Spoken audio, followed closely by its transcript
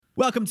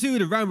Welcome to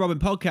the Round Robin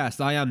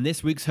Podcast. I am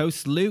this week's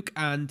host, Luke,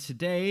 and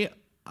today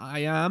I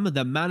am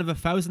the man of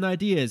 1,000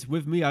 ideas.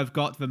 With me, I've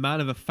got the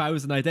man of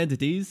 1,000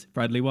 identities,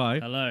 Bradley Y.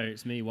 Hello,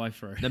 it's me,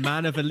 Wyfro. The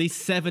man of at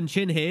least 7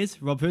 chin hairs,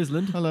 Rob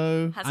Hersland.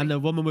 Hello. And the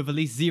woman with at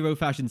least 0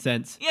 fashion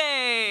sense,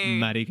 Yay!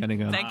 Maddy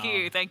Cunningham. Thank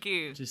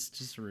you.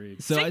 Just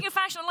rude. So Speaking of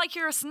fashion, I like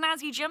your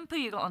snazzy jumper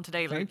you got on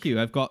today, Luke. thank you.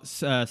 I've got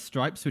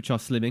stripes, which are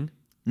slimming.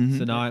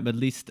 So now I'm at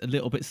least a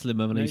little bit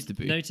slimmer than I used to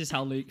be. Notice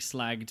how Luke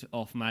slagged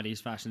off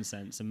Maddie's fashion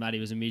sense, and Maddie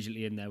was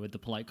immediately in there with the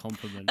polite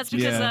compliment. That's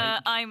because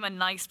I'm a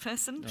nice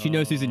person. She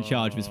knows who's in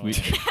charge this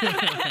week.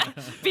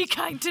 Be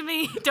kind to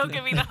me. Don't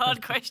give me the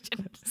hard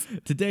questions.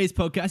 Today's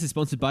podcast is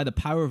sponsored by The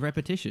Power of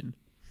Repetition.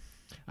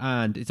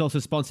 And it's also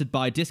sponsored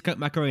by Discount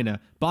Macarena.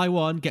 Buy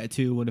one, get a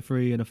 2, and a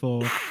 3, and a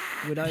 4.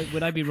 Would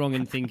I be wrong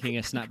in thinking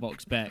a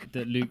Snapbox bet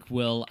that Luke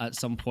will, at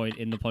some point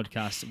in the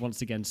podcast,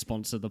 once again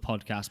sponsor the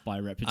podcast by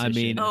repetition? I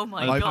mean, Oh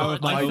my God.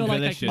 I feel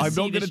like I can I'm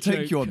see not going to this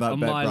take you on joke that a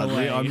bet, mile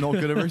Bradley. away. I'm not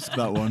going to risk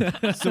that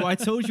one. So I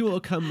told you it'll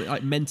come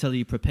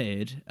mentally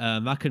prepared.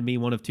 That could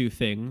mean one of 2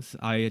 things.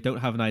 I don't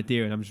have an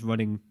idea and I'm just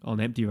running on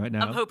empty right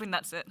now. I'm hoping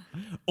that's it.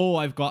 Or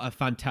I've got a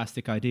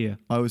fantastic idea.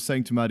 I was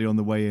saying to Maddie on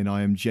the way in,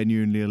 I am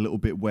genuinely a little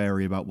bit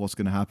wary about what's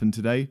going to happen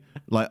today.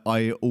 Like,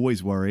 I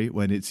always worry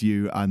when it's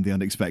you and the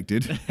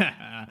unexpected.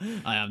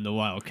 I am the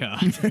wild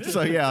card.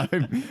 So yeah,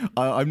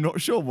 I'm not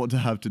sure what to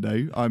have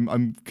today.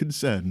 I'm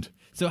concerned.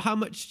 So how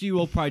much do you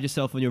all pride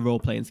yourself on your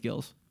role-playing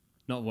skills?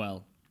 Not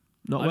well.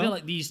 Not I well? feel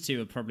like these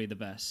two are probably the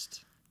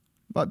best.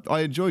 But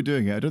I enjoy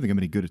doing it. I don't think I'm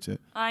any good at it.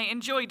 I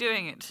enjoy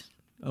doing it.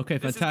 Okay,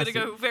 This is fantastic.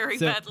 gonna go very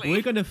so badly.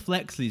 We're going to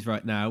flex these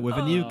right now with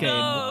a new game,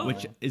 no.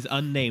 which is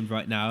unnamed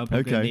right now. I'm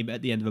probably going to Okay. name it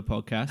at the end of the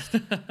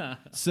podcast.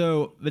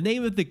 So the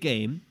name of the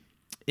game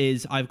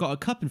is I've got a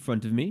cup in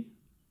front of me.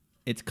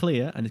 It's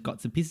clear, and it's got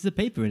some pieces of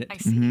paper in it. I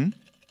see.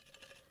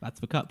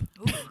 That's the cup.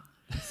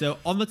 So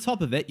on the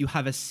top of it, you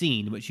have a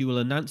scene, which you will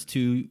announce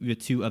to your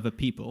 2 other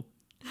people.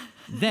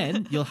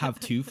 Then you'll have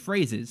 2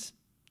 phrases.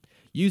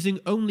 Using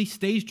only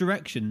stage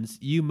directions,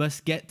 you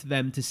must get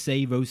them to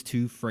say those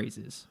 2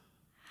 phrases.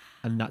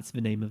 And that's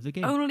the name of the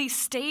game. Only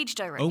stage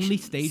directions. Only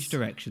stage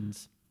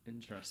directions.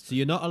 Interesting. So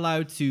you're not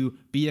allowed to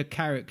be a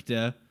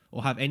character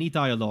or have any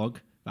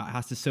dialogue. That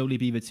has to solely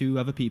be the 2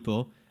 other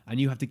people. And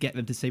you have to get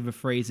them to say the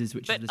phrases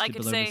which But is I listed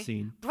could below the say,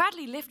 scene.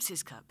 Bradley lifts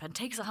his cup and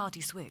takes a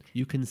hearty swig.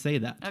 You can say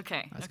that.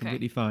 Okay, That's okay.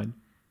 completely fine.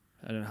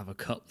 I don't have a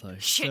cup, though.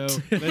 Shit. So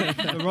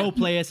the role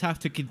players have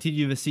to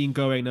continue the scene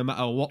going no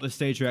matter what the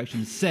stage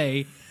directions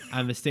say,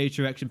 and the stage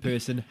direction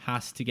person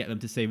has to get them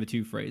to say the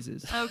 2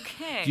 phrases.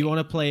 Okay. Do you want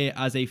to play it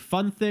as a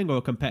fun thing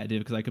or competitive?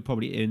 Because I could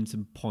probably earn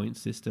some point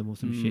system or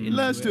some shit into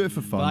Let's it. do it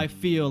for fun. But I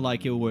feel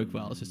like it'll work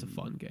well. It's just a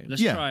fun game.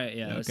 Let's Yeah. try it,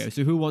 yeah. Okay,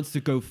 so who wants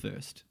to go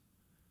first?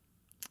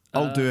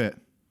 I'll do it.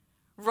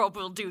 Rob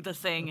will do the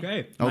thing.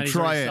 Okay. I'll Maddie's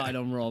try already it. started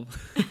on Rob.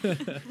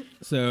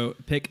 So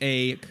pick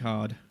a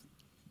card.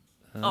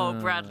 Oh,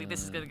 Bradley,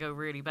 this is going to go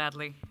really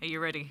badly. Are you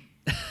ready?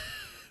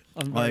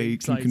 I'm very I can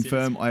excited.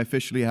 confirm I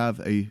officially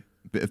have a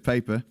bit of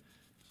paper.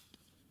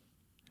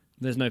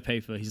 There's no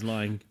paper, he's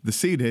lying. The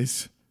scene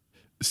is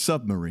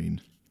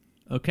submarine.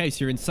 Okay,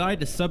 so you're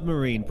inside the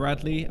submarine.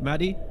 Bradley,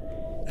 Maddie?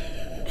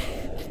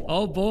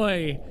 Oh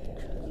boy,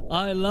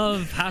 I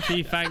love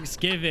Happy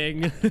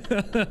Thanksgiving.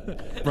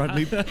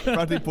 Bradley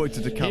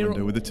pointed to a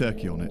calendar with a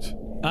turkey on it.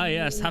 Ah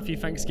yes, Happy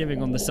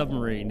Thanksgiving on the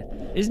submarine.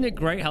 Isn't it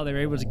great how they were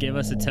able to give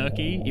us a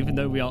turkey even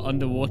though we are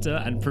underwater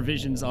and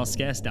provisions are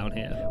scarce down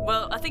here?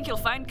 Well, I think you'll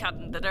find,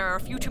 Captain, that there are a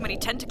few too many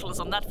tentacles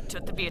on that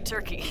to be a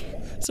turkey.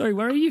 Sorry,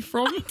 where are you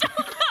from?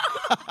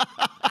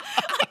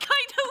 I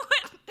kind of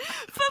went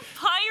for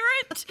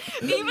pirate,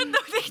 even though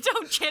they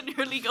don't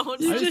generally go on.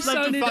 You just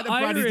sounded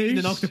Irish.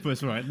 an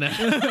octopus right now.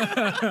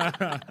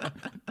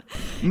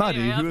 Maddie,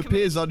 Yeah, who I've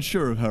appears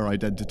unsure of her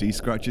identity,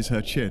 scratches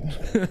her chin.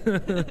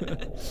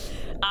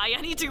 I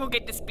need to go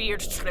get this beard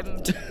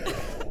trimmed.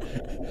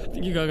 I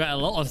think you got a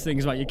lot of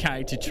things about your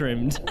character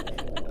trimmed.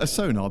 A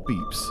sonar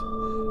beeps.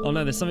 Oh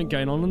no, there's something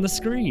going on the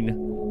screen.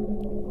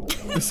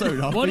 The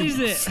sonar What beeps.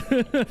 is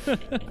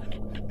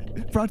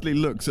it? Bradley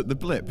looks at the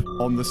blip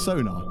on the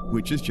sonar,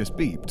 which has just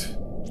beeped.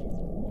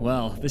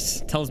 Well,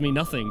 this tells me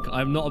nothing.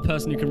 I'm not a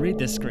person who can read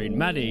this screen.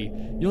 Maddie,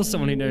 you're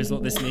someone who knows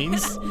what this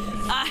means.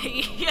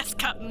 Yes,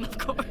 Captain, of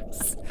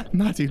course.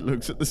 Maddie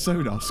looks at the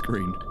sonar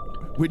screen,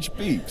 which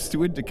beeps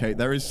to indicate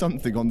there is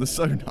something on the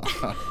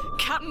sonar.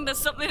 Captain, there's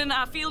something in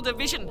our field of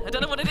vision. I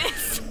don't know what it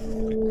is.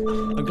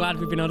 I'm glad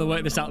we've been able to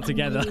work this out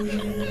together.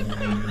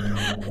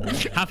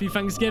 Happy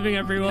Thanksgiving,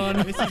 everyone.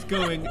 This is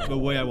going the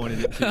way I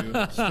wanted it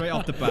to. Straight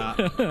off the bat.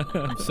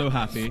 I'm so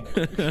happy.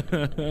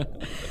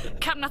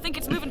 Captain, I think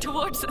it's moving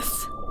towards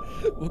us.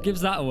 What gives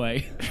that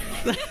away?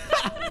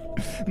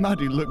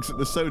 Maddie looks at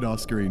the sonar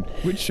screen,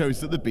 which shows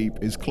that the beep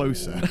is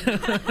closer.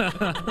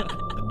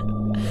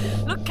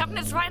 Look, Captain,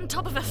 it's right on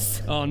top of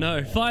us. Oh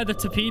no, fire the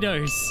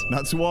torpedoes.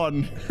 That's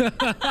 1.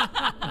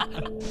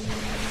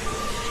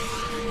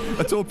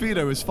 A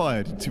torpedo is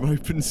fired into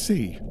open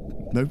sea.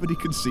 Nobody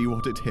can see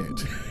what it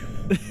hit.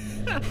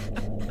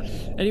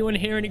 Anyone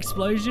hear an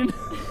explosion?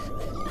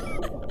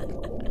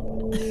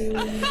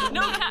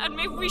 No, Captain,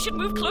 maybe we should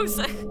move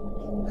closer.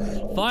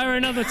 Fire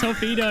another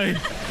torpedo.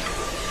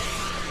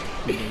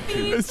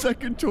 The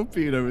second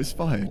torpedo is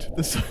fired.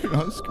 The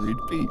sonar screen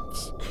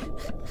beeps.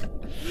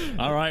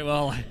 All right,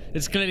 well,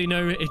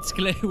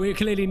 we're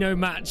clearly no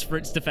match for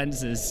its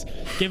defenses.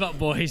 Give up,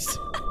 boys.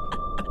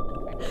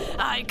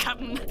 Aye,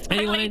 Captain. I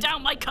Anyone lay in-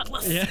 down my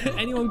cutlass. Yeah.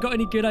 Anyone got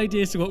any good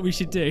ideas to what we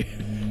should do?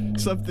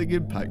 Something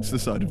impacts the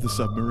side of the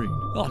submarine.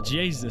 Oh,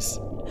 Jesus.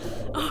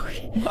 Oh,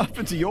 What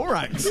happened to your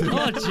accent?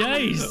 Oh,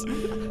 jeez.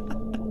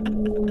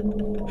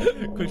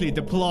 Quickly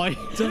deploy.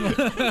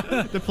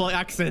 Deploy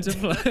accent. let's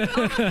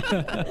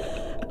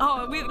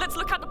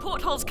look at the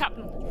portholes,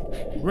 Captain.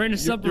 We're in a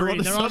submarine. on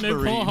a There aren't no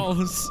submarine.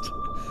 portholes.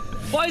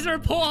 Why is there a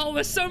porthole?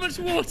 There's so much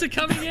water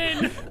coming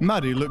in.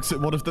 Maddie looks at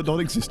one of the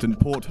non-existent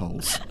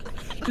portholes.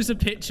 Just a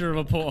picture of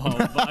a porthole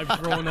that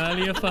I've drawn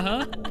earlier for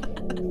her.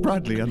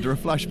 Bradley, under a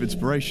flash of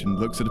inspiration,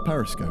 looks at a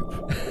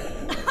periscope.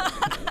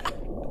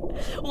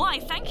 Why,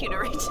 thank you,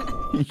 narrator.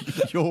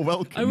 You're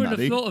welcome, I wouldn't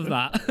Maddie. have thought of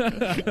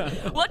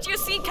that. What do you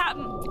see,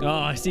 Captain? Oh,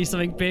 I see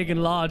something big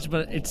and large,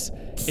 but it's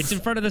in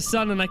front of the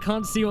sun and I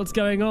can't see what's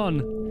going on.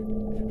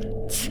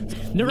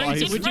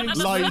 Narrator, Lies, would you...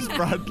 lies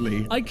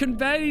Bradley. I can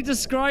barely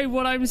describe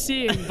what I'm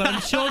seeing, but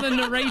I'm sure the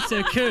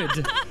narrator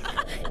could.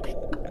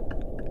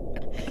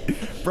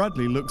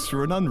 Bradley looks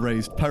through an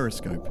unraised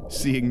periscope,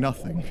 seeing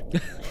nothing.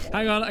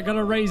 Hang on, I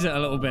gotta raise it a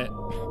little bit.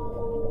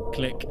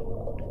 Click.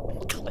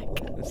 Click.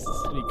 It's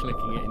me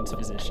clicking it into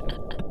position.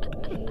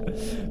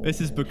 This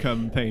has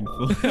become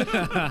painful.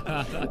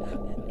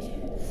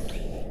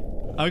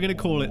 I'm going to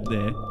call it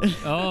there.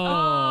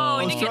 Oh.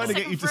 I was you get trying a to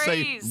get you to second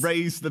say, phrase.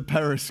 raise the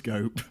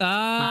periscope. Instead,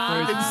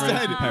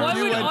 why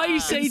you would went- I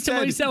say instead,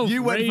 to myself,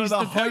 you went raise for the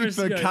the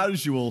periscope?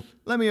 hyper-casual,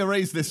 let me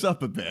erase this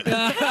up a bit.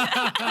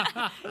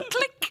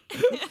 Click.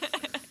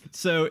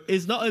 So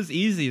it's not as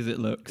easy as it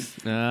looks.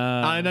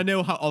 And I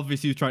know how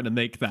obvious you're trying to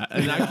make that.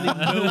 And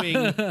actually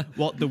knowing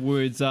what the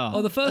words are.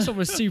 Oh, the first one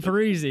was super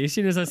easy. As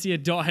soon as I see a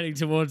dot heading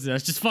towards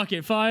us, just fuck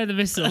it, fire the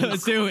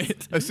missiles. Do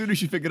it. As soon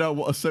as you figured out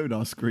what a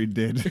sonar screen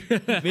did.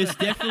 There's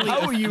definitely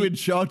How are you in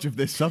charge of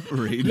this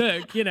submarine?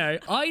 Look,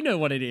 I know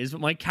what it is,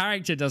 but my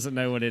character doesn't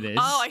know what it is.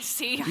 Oh, I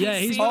see. Yeah,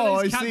 he's see. one of Oh,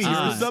 I those see. captains. You're a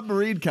Ah.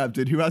 submarine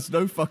captain who has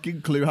no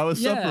fucking clue how a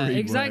submarine Yeah,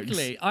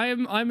 exactly.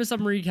 works. I'm a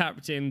submarine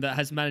captain that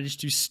has managed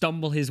to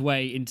stumble his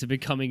way into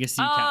becoming a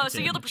sea captain. Oh, so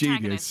you're the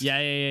protagonist. Genius.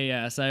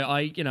 Yeah. So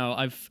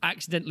I've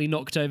accidentally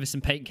knocked over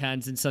some paint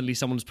cans and suddenly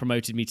someone's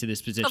promoted me to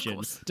this position.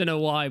 course. Don't know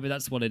why, but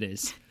that's what it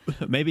is.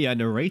 maybe a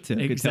narrator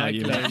could tell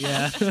you. Exactly,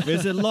 yeah.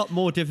 There's a lot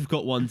more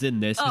difficult ones in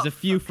this. There's a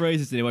few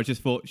phrases in it where I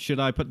just thought, should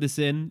I put this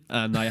in?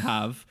 And I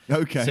have.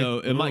 Okay. So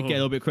it might get a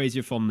little bit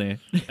crazier from there.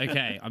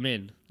 Okay, I'm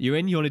in. You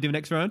in? You want to do the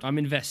next round? I'm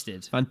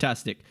invested.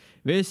 Fantastic.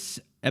 This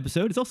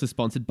episode is also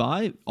sponsored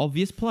by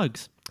Obvious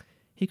Plugs.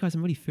 Hey guys,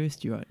 I'm really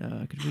thirsty right now.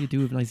 I could really do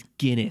with a nice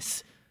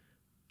Guinness.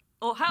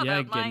 Or how Yeah,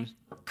 about my Guinness.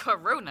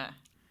 Corona?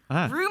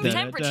 Ah, Room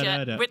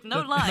temperature with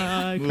no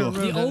lime.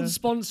 The old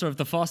sponsor of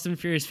the Fast and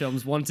Furious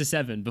films 1 to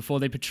 7 before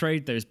they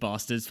portrayed those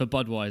bastards for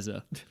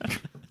Budweiser.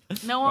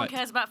 No one Right.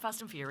 cares about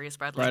Fast and Furious,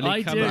 Bradley. Bradley,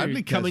 I come, do.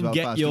 Bradley come cares and about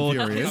get Fast your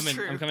and Furious. That's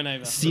true. I'm coming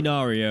over.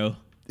 scenario.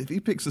 If he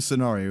picks a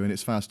scenario and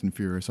it's Fast and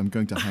Furious, I'm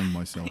going to hang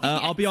myself.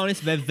 I'll be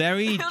honest, they're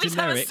very At least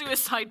have a generic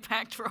suicide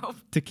pact, Rob.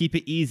 to keep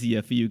it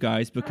easier for you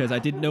guys because I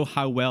didn't know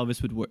how well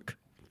this would work.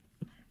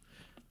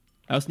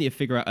 I also need to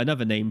figure out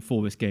another name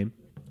for this game.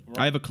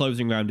 I have a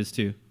closing round as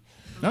too.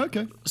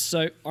 Okay.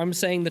 So I'm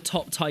saying the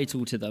top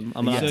title to them.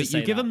 I'm allowed So to you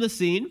say give that. them the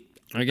scene,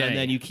 Okay. and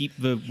then you keep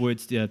the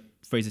words,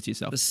 phrases to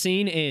yourself. The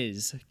scene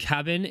is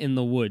cabin in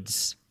the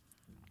woods.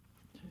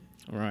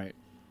 All right.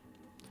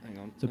 Hang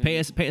on. So paint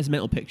us a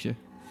mental picture.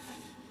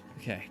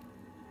 Okay.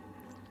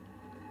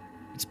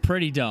 It's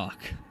pretty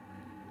dark,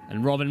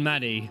 and Rob and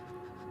Maddie,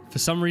 for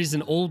some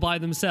reason all by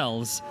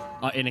themselves,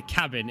 are in a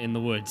cabin in the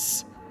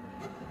woods.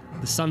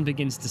 The sun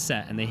begins to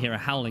set, and they hear a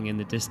howling in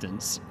the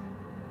distance.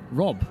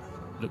 Rob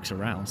looks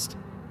aroused.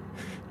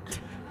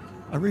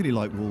 I really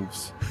like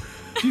wolves.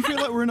 Do you feel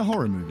like we're in a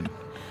horror movie?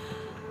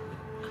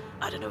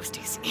 I don't know,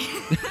 Stacey.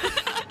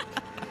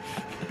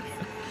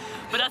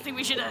 But I think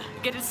we should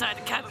get inside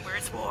the cabin where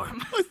it's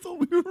warm. I thought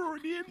we were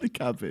already in the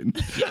cabin.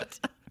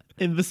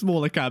 In the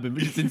smaller cabin,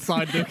 but just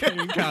inside the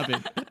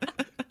cabin.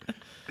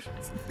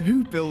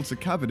 Who builds a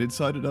cabin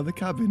inside another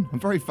cabin? I'm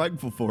very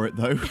thankful for it,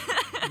 though.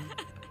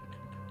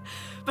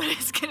 But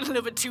it's getting a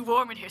little bit too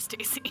warm in here,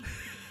 Stacey.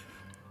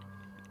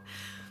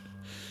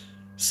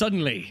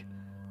 Suddenly,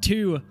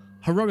 2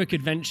 heroic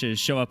adventurers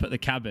show up at the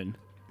cabin.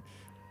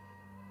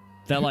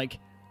 They're like,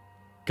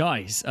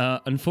 guys,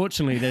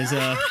 unfortunately, there's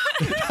a...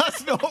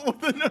 That's not what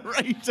the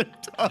narrator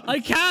does.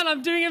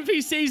 I'm doing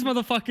NPCs,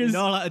 motherfuckers.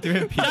 Not allowed to do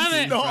it. Damn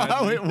it. Not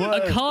how it A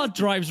works. car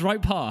drives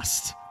right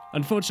past.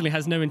 Unfortunately,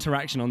 has no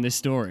interaction on this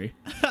story.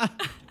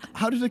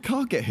 How did a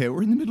car get here?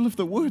 We're in the middle of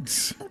the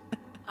woods.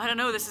 I don't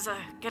know, this is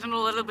getting a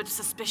little bit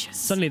suspicious.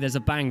 Suddenly, there's a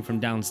bang from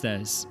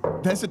downstairs.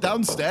 There's a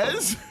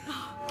downstairs?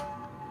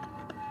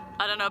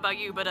 I don't know about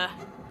you, but I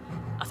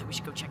think we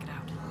should go check it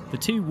out. The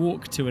 2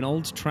 walk to an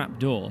old trap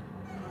door.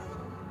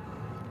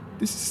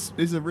 This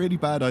is a really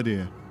bad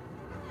idea.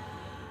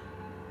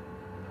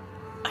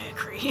 I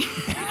agree. me.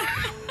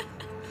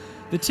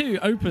 The two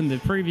open the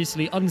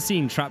previously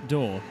unseen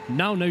trapdoor,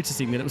 now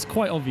noticing that it was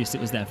quite obvious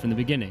it was there from the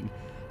beginning.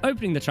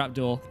 Opening the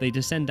trapdoor, they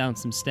descend down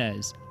some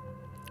stairs,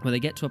 where they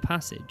get to a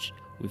passage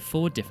with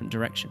 4 different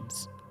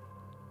directions.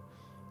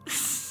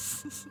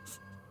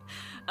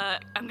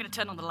 I'm going to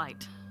turn on the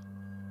light.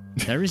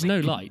 There is no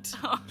light.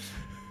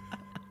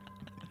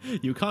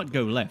 You can't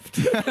go left.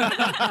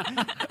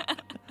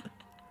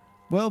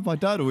 Well, my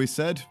dad always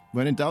said,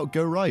 when in doubt,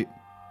 go right.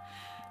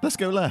 Let's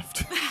go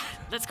left.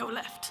 Let's go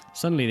left.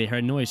 Suddenly they hear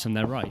a noise from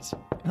their right.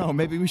 Oh,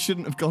 maybe we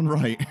shouldn't have gone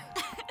right.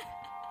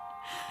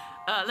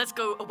 Let's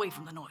go away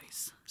from the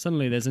noise.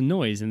 Suddenly there's a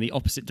noise in the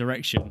opposite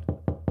direction,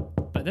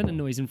 but then a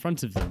noise in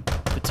front of them.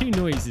 The 2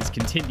 noises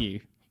continue.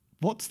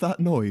 What's that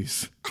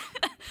noise?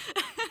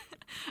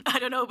 I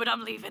don't know, but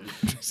I'm leaving.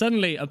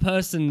 Suddenly a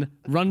person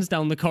runs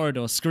down the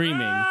corridor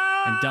screaming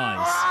and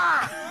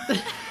dies.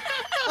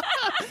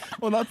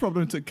 Well, that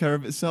problem took care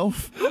of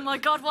itself. Oh my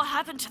god, what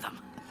happened to them?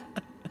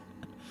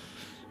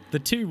 The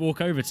 2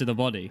 walk over to the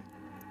body.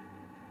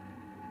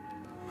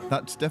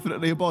 That's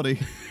definitely a body.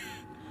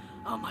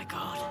 Oh my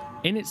god.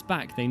 In its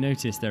back, they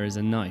notice there is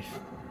a knife.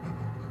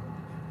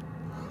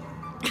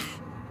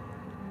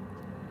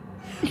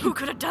 Who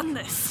could have done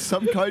this?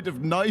 Some kind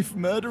of knife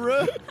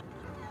murderer?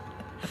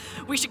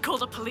 We should call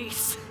the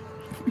police.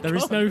 There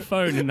is no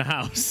phone in the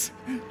house.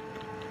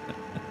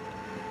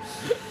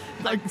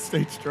 Like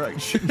stage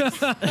directions.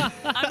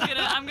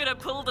 I'm gonna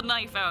pull the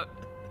knife out.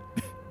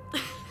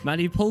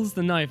 Maddie pulls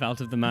the knife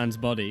out of the man's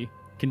body,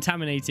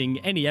 contaminating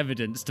any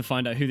evidence to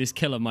find out who this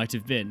killer might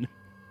have been.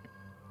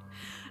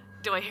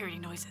 Do I hear any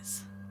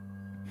noises?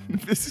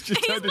 This has just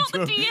He's turned not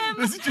into the DM.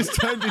 This has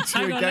just turned into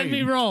Hang a on, game. let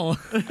me roll.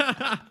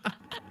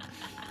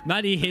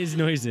 Maddie hears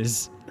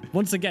noises,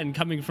 once again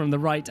coming from the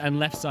right and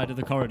left side of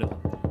the corridor.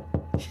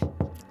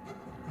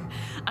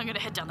 I'm gonna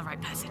head down the right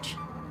passage.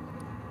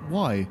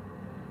 Why?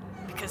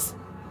 Because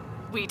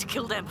we need to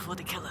kill them before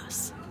they kill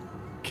us.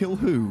 Kill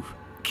who?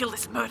 Kill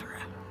this murderer.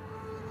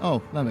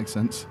 Oh, that makes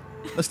sense.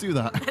 Let's do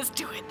that. Let's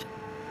do it.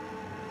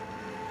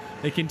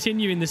 They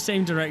continue in the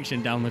same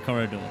direction down the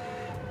corridor.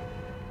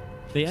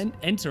 They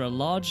enter a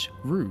large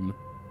room.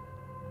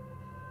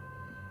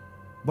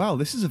 Wow,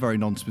 this is a very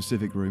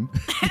non-specific room.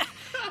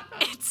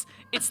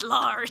 It's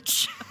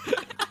large.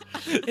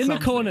 In the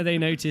corner, they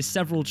notice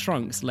several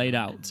trunks laid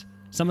out.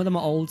 Some of them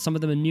are old, some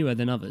of them are newer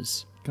than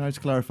others. Can I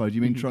just clarify? Do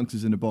you mean trunks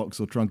is in a box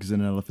or trunk is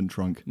in an elephant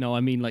trunk? No, I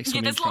mean like Yeah,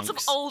 swimming there's trunks.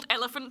 lots of old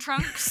elephant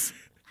trunks.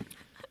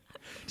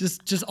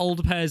 Just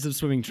old pairs of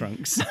swimming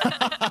trunks.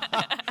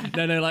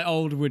 no, like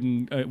old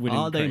wooden.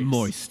 Are they crates.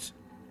 moist?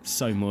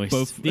 So moist.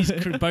 Both.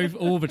 Both,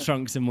 all the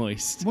trunks are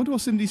moist. I wonder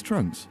what's in these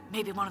trunks.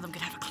 Maybe one of them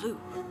could have a clue.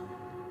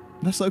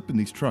 Let's open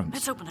these trunks.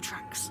 Let's open the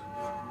trunks.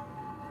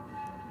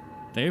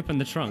 They open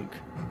the trunk.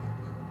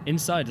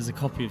 Inside is a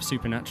copy of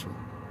Supernatural.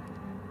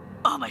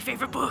 Oh, my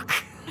favorite book.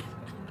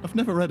 I've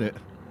never read it.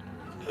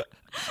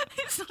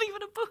 It's not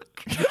even a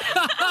book.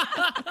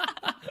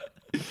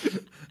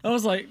 I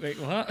was like, wait,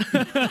 what?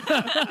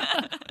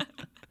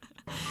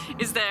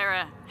 Is there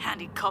a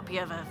handy copy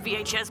of a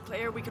VHS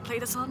player we could play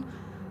this on?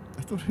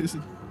 I thought it was.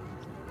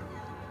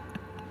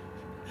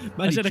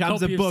 Man, he said a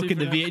jams a copy of book in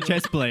the Supernatural.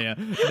 VHS player.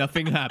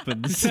 Nothing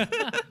happens.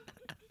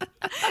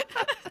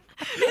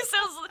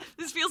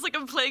 This feels like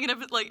I'm playing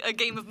a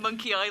game of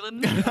Monkey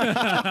Island,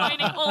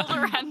 finding all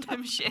the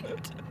random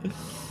shit.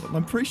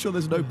 I'm pretty sure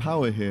there's no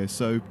power here,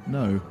 so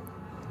no.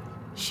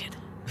 Shit.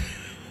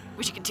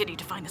 We should continue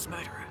to find this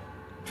murderer.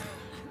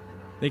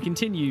 They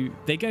continue.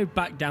 They go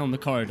back down the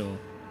corridor,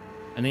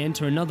 and they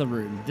enter another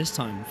room. This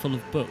time full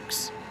of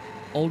books.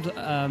 Old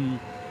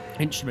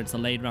instruments are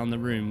laid around the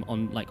room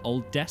on like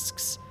old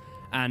desks,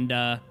 and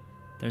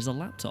there's a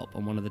laptop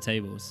on one of the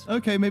tables.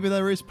 Okay, maybe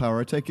there is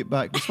power. I take it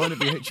back. Let's find a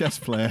VHS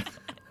player.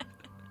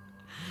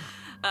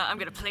 I'm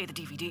gonna play the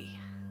DVD.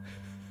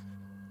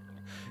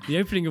 The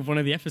opening of one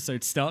of the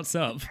episodes starts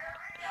up.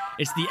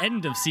 It's the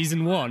end of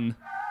season 1.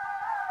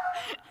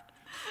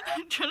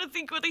 I'm trying to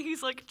think whether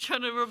he's like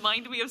trying to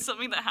remind me of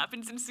something that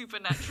happens in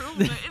Supernatural.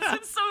 But it's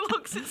been so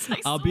long since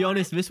I saw I'll be it.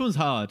 honest, this one's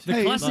hard.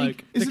 Hey,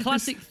 Classic, isn't the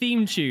classic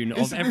theme tune of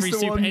isn't this every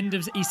the one- end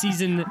of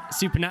season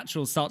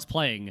Supernatural starts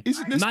playing.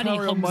 Isn't this Maddie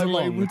Carry On hums My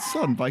along. Wayward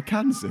Son by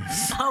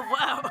Kansas? Oh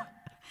wow,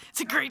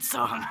 it's a great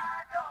song.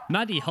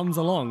 Maddie hums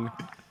along.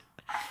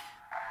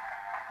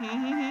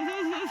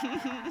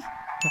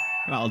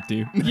 That'll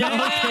do. Yeah,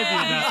 I'll give you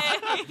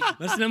that.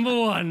 That's number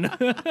 1.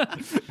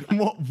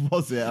 What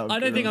was it? I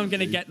don't think I'm going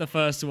to get the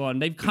first one.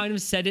 They've kind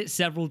of said it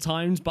several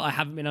times, but I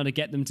haven't been able to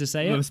get them to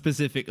say With a it.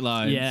 specific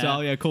line. Yeah.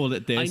 So yeah, call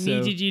it this. I so.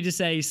 needed you to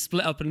say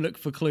split up and look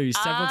for clues.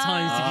 Several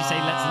times did you say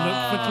let's look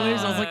for clues?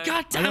 I was like,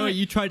 God I damn know it.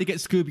 you tried to get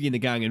Scooby and the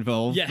gang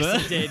involved. Yes, but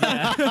I did,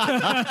 yeah.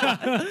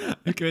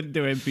 I couldn't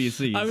do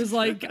NPCs. I was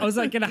like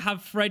going to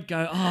have Fred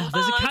go, oh,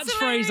 there's a Oh, it's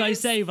catchphrase I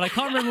hilarious. say, but I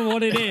can't remember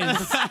what it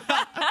is.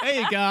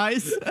 Hey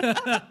guys.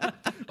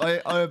 I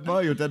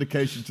admire your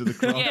dedication to the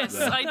craft. Yes,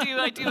 there.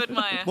 I do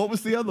admire. What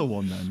was the other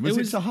one then? Was it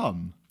was- to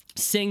hum?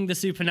 sing the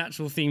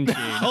Supernatural theme tune.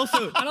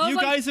 Also, I was you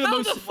like, guys are the how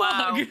most the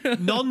fuck?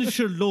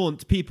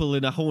 nonchalant people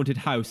in a haunted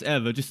house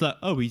ever. Just like,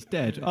 oh, he's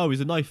dead. Oh, there's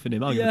a knife in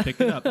him. I'm going to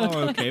pick it up.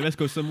 Oh, okay, let's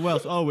go somewhere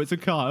else. Oh, it's a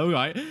car. All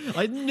right.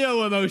 Like,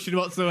 no emotion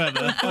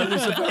whatsoever.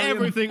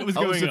 Everything was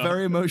I was going a on.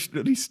 very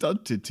emotionally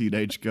stunted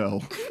teenage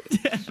girl.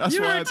 That's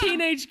You were why a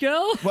teenage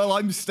girl? Well,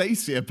 I'm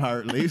Stacy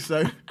apparently,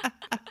 so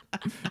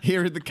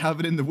here in the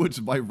cabin in the woods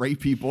with my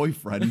rapey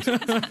boyfriend, who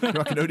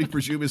I can only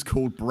presume is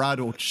called Brad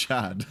or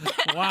Chad.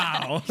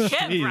 Wow.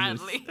 Yeah, Jesus.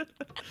 Bradley.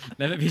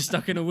 Never be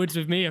stuck in the woods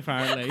with me,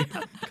 apparently.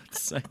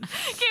 God's sake.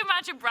 Can you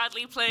imagine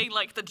Bradley playing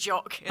like the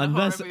jock in And a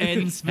horror thus movie?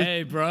 ends the,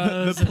 Hey,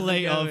 bro. the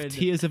play of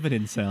Tears of an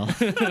Incel.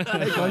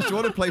 Hey guys, do you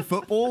want to play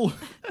football?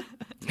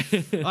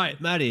 All right,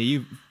 Maddie, are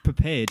you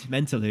prepared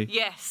mentally?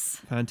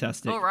 Yes.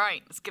 Fantastic. All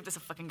right, let's give this a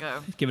fucking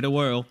go. Give it a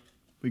whirl.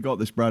 We got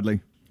this,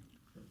 Bradley.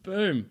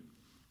 Boom.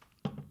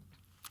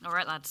 All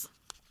right, lads.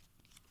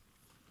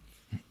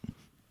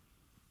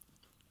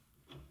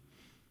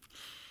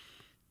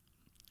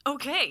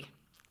 Okay.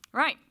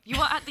 Right, you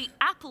are at the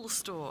Apple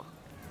Store.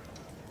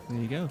 There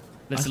you go.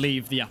 Let's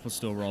leave the Apple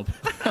Store, Rob.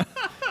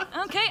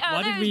 Okay,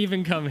 Why did we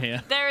even come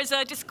here? there is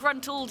a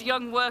disgruntled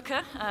young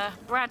worker,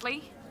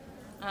 Bradley.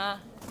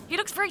 He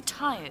looks very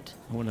tired.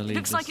 I want to leave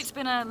Looks this. like it's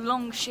been a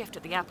long shift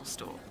at the Apple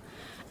Store.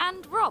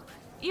 And Rob,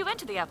 you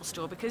entered the Apple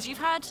Store because you've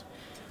had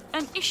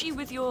an issue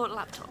with your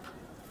laptop.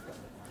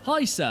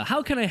 Hi, sir.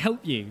 How can I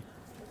help you?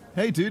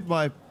 Hey dude,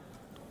 my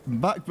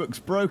MacBook's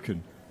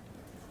broken.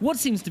 What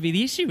seems to be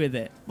the issue with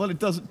it? Well, it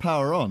doesn't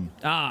power on.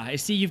 Ah, I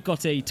see you've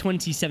got a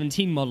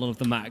 2017 model of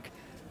the Mac.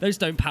 Those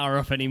don't power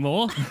up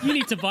anymore. You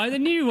need to buy the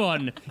new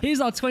one.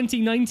 Here's our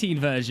 2019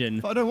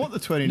 version. But I don't want the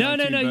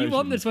 2019 No, you version.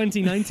 want the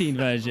 2019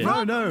 version.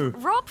 No.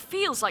 Rob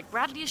feels like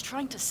Bradley is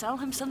trying to sell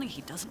him something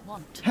he doesn't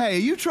want. Hey, are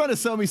you trying to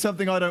sell me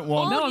something I don't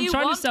want? No, All I'm you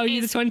trying to want sell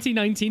you the is-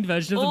 2019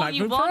 version of the All MacBook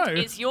you want Pro.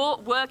 is your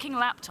working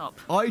laptop.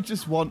 I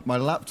just want my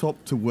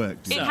laptop to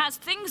work. Dude. It has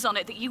things on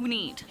it that you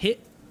need.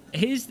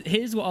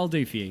 Here's what I'll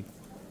do for you.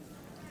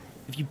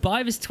 If you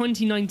buy this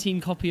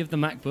 2019 copy of the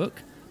MacBook,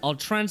 I'll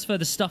transfer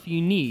the stuff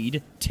you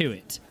need to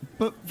it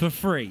But for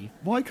free.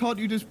 why can't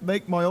you just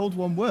make my old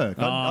one work?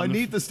 I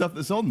need the stuff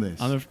that's on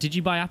this. Did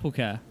you buy Apple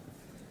Care?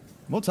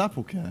 What's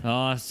Apple Care?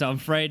 Oh, so I'm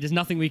afraid there's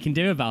nothing we can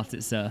do about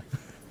it, sir.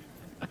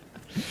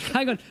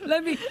 Hang on,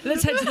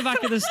 let's head to the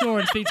back of the store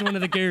and speak to one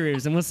of the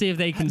gurus, and we'll see if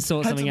they can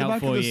sort Head to something the out back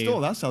for of the you.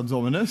 store. That sounds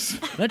ominous.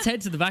 Let's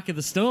head to the back of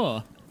the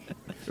store.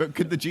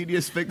 Could the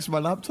genius fix my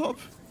laptop?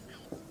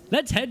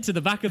 Let's head to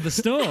the back of the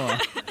store.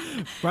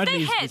 They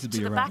Bradley's head visibly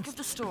to the aroused. back of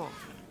the store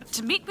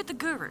to meet with the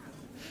guru,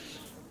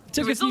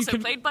 Took who a is few also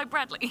com- played by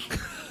Bradley.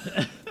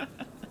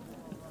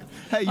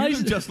 Hey, you I look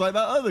should- just like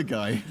that other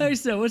guy. Hey,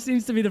 sir, what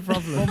seems to be the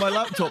problem? Well, my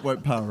laptop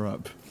won't power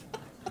up.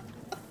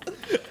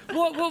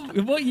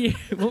 What year?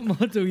 What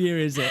model year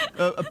is it?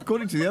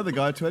 According to the other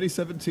guy,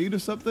 2017 or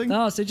something.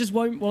 Oh, so it just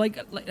won't. Well,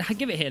 like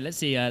give it here. Let's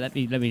see. Let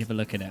me have a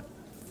look at it.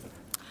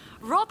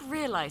 Rob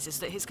realizes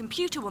that his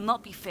computer will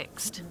not be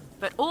fixed,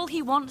 but all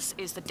he wants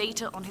is the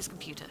data on his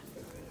computer.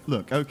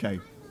 Look, okay.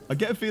 I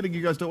get a feeling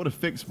you guys don't want to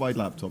fix my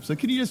laptop, so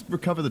can you just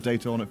recover the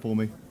data on it for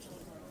me?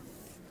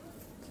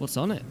 What's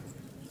on it?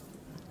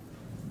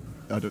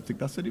 I don't think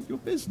that's any of your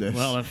business.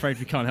 Well, I'm afraid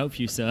we can't help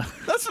you, sir.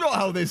 That's not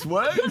how this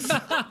works.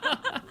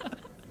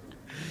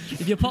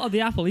 If you're part of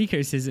the Apple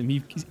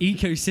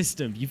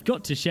ecosystem, you've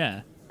got to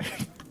share.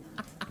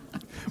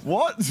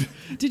 What?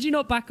 Did you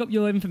not back up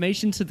your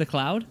information to the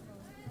cloud?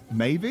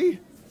 Maybe?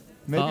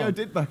 Maybe Oh. I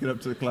did back it up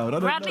to the cloud. I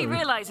don't Bradley know.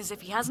 realizes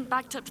if he hasn't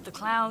backed up to the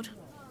cloud,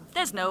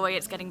 there's no way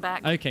it's getting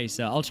back. Okay,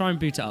 sir. I'll try and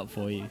boot it up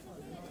for you.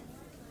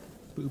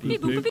 Beep, boop,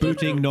 boop, boop,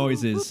 Booting boop,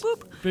 noises.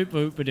 boop, boop.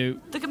 Boop boop badoo.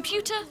 The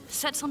computer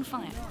sets on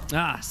fire.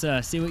 Ah,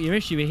 sir. See what your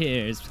issue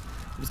here is.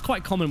 It was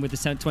quite common with the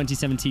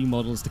 2017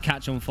 models to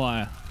catch on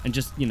fire and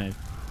just,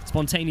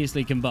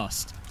 spontaneously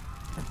combust.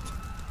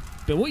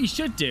 But what you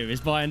should do is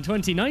buy a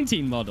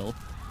 2019 model.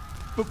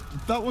 But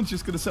that one's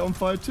just going to set on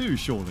fire too,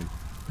 surely.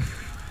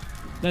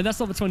 No, that's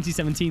not the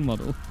 2017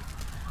 model.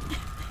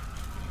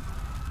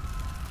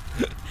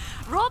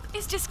 Rob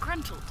is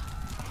disgruntled.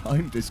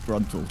 I'm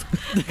disgruntled.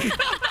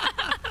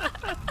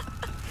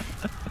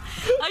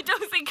 I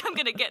don't think I'm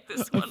gonna get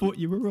this I one. thought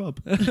you were Rob.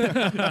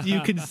 Do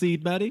you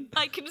concede, Maddie?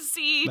 I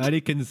concede.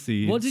 Maddie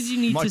concedes. What did you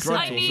need My to grudge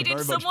I say? also needed very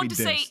much someone been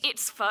to say dissed.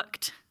 it's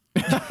fucked.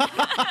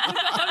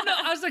 I'm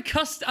not,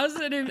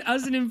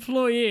 as an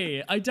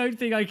employee, I don't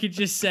think I could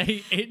just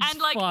say it's And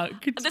like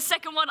fucked. the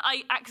second one,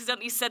 I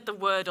accidentally said the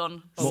word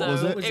on. What so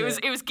was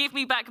it? It was give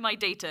me back my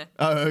data.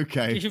 Oh,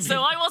 okay.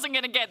 So I wasn't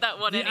gonna get that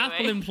one the anyway.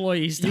 Apple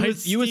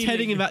employees. You was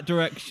heading in that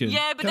direction.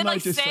 Yeah, but Can then I I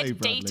just say, said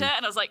Bradley? data,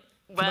 and I was like,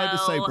 well, Can I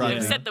just say, Bradley?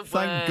 you said the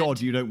Thank word.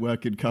 God you don't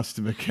work in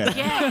customer care.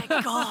 Yeah,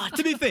 God.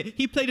 To be fair,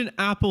 he played an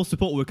Apple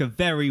support worker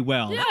very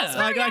well. Yeah, it's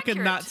I very reckon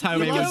accurate. that's how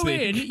You he was go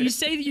in, thinking. you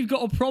say that you've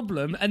got a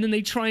problem, and then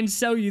they try and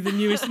sell you the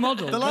newest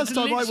model. The last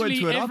That's time I went to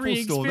literally an every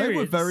Apple store, they were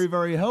experience. very,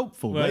 very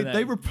helpful. Were They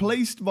they?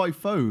 replaced my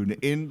phone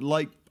in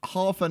like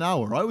half an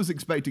hour. I was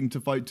expecting to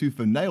fight tooth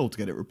and nail to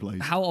get it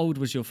replaced. How old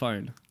was your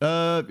phone?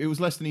 It was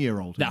less than a year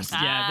old. There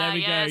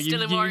we go.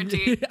 Still in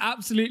warranty.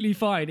 Absolutely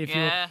fine if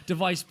your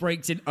device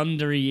breaks in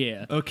under a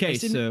year. Okay,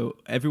 so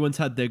everyone's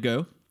had their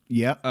go.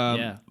 Yeah.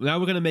 Yeah. Now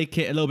we're going to make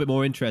it a little bit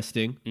more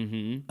interesting.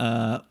 Mm-hmm.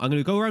 I'm going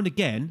to go around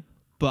again,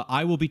 but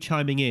I will be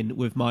chiming in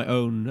with my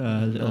own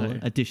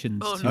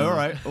additions to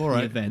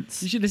the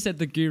events. You should have said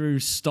the guru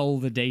stole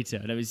the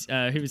data. That was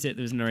who was it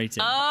that was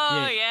narrating?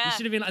 Oh, yeah. You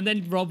should have been, and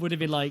then Rob would have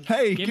been like,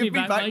 "Hey, give me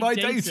back my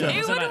data."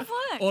 It would have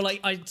worked. Or like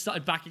I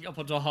started backing up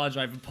onto a hard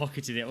drive and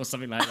pocketed it, or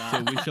something like that.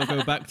 So we shall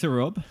go back to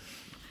Rob.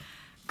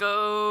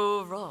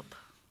 Go, Rob.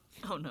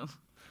 Oh no,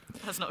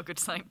 that's not a good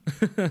sign.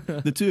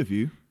 The two of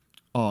you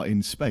are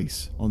in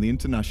space on the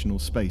International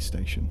Space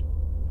Station.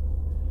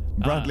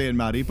 Bradley and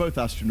Maddy, both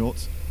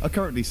astronauts, are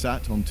currently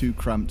sat on two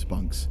cramped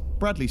bunks.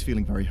 Bradley's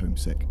feeling very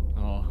homesick.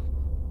 Oh,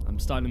 I'm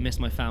starting to miss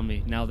my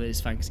family now that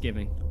it's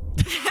Thanksgiving.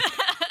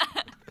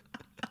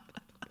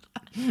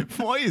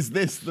 Why is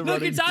this the Look,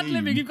 running it's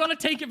ad-libbing. theme? You've got to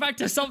take it back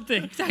to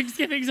something.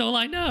 Thanksgiving's all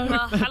I know.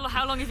 Well,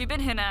 how long have you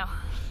been here now?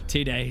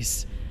 2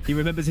 days. He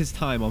remembers his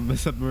time on the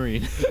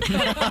submarine.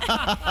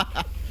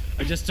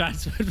 I just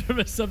transferred from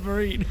a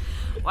submarine.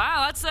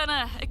 Wow, that's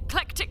an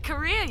eclectic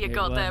career you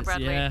got there,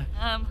 Bradley. Yeah.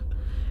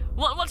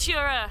 What's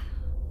your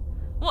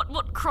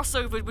what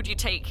crossover would you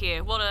take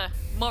here? What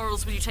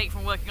morals would you take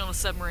from working on a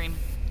submarine?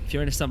 If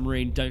you're in a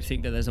submarine, don't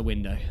think that there's a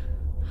window.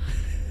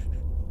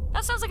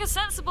 That sounds like a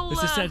sensible.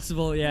 It's a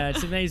sensible, yeah.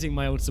 It's amazing.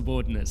 My old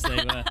subordinates,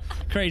 they were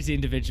crazy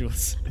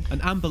individuals.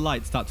 An amber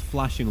light starts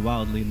flashing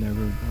wildly in their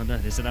room. Oh no,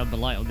 there's an amber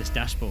light on this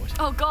dashboard.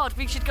 Oh God,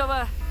 we should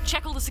go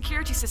check all the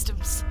security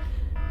systems.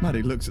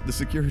 Maddy looks at the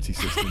security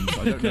systems.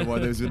 I don't know why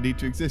those would need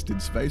to exist in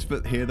space,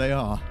 but here they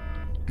are.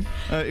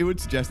 It would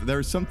suggest that there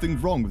is something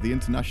wrong with the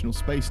International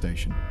Space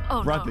Station.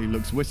 Oh, Bradley no.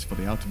 looks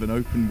wistfully out of an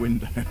open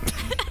window.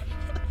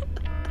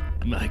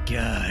 My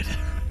God.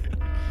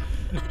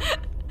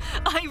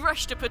 I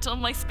rush to put on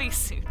my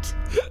spacesuit.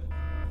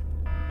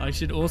 I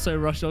should also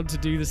rush on to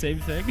do the same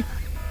thing.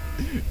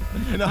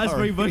 In a As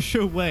hurry. we rush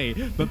away,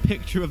 the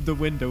picture of the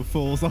window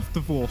falls off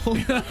the wall.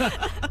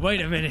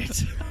 Wait a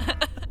minute.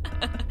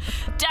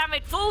 Damn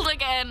it, fooled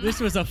again. This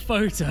was a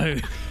photo.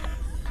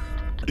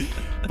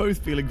 Both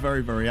feeling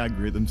very, very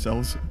angry at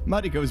themselves,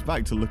 Maddy goes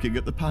back to looking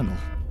at the panel.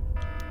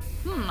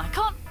 I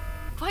can't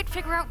quite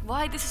figure out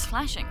why this is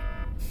flashing.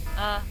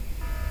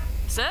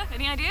 Sir,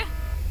 any idea?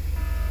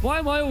 Why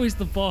am I always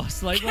the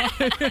boss? Like, why?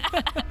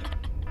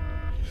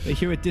 They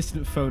hear a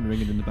distant phone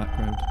ringing in the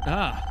background.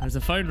 There's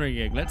a phone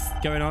ringing. Let's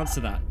go and answer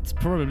that. It's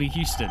probably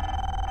Houston.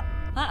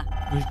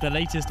 With the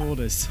latest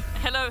orders.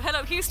 Hello,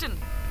 Houston.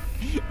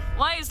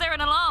 Why is there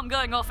an alarm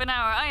going off in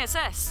our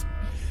ISS?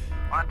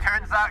 Well, it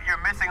turns out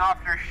you're missing off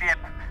your ship.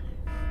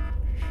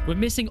 We're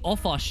missing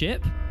off our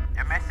ship?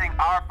 You're missing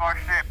off our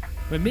ship.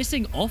 We're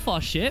missing off our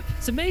ship?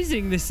 It's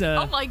amazing this,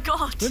 Oh my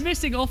God. We're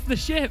missing off the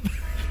ship.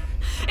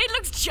 It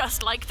looks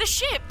just like the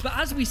ship. But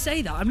as we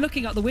say that, I'm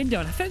looking out the window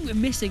and I think we're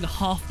missing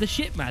half the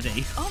ship,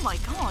 Maddy. Oh my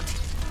God.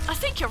 I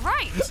think you're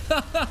right.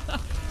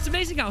 It's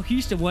amazing how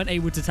Houston weren't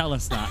able to tell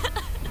us that.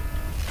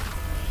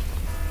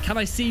 Can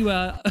I see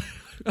where...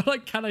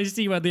 can I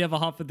see where the other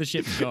half of the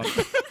ship's gone?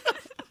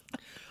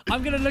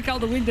 I'm going to look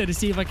out the window to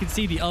see if I can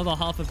see the other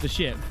half of the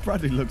ship.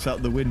 Bradley looks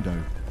out the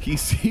window. He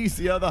sees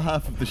the other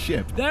half of the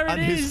ship There it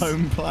and is. his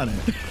home planet.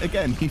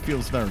 Again, he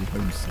feels very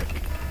homesick.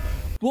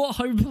 What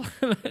home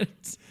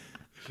planet?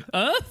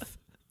 Earth?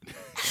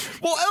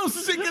 What else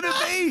is it going to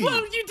be?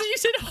 Well, you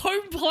said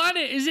home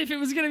planet as if it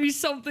was going to be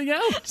something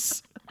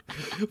else.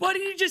 Why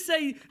didn't you just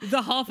say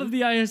the half of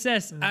the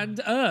ISS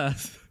and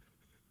Earth?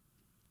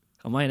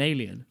 Am I an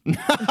alien?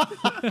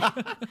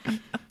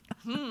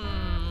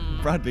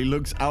 Bradley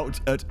looks out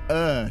at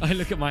Earth. I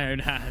look at my own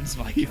hands,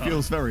 my He God.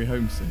 feels very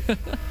homesick.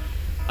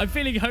 I'm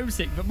feeling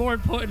homesick, but more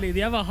importantly,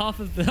 the other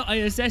half of the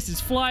ISS is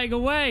flying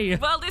away.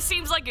 Well, this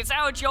seems like it's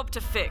our job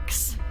to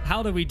fix.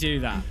 How do we do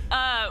that?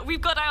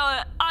 We've got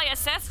our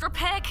ISS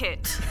repair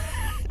kit.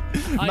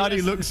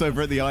 Maddy looks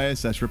over at the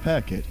ISS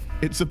repair kit.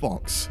 It's a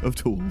box of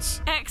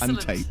tools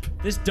Excellent. and tape.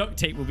 This duct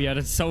tape will be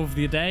able to solve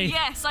the day.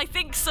 Yes, I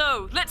think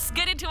so. Let's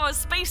get into our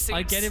spacesuits.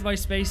 I get in my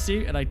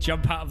spacesuit and I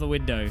jump out of the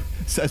window.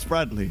 Says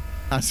Bradley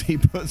as he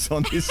puts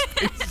on his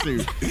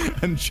spacesuit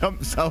and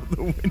jumps out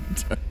the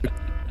window.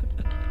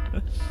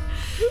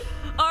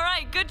 All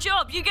right, good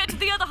job. You get to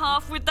the other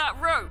half with that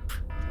rope.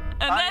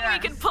 And then we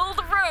yes. can pull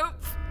the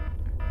rope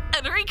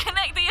and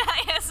reconnect the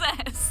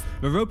ISS.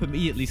 The rope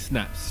immediately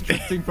snaps,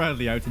 stretching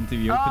Bradley out into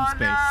the open space.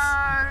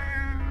 No!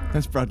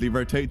 As Bradley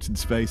rotates in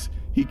space,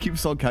 he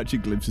keeps on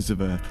catching glimpses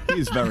of Earth. He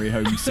is very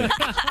homesick.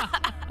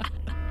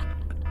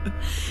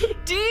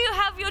 Do you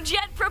have your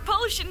jet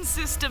propulsion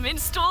system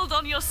installed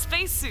on your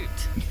spacesuit?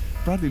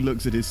 Bradley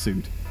looks at his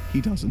suit.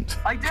 He doesn't.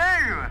 I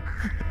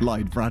do!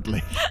 Lied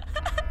Bradley.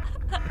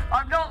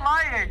 I'm not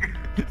lying!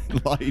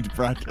 Lied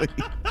Bradley.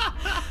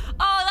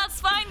 Oh,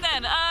 that's fine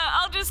then.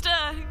 I'll just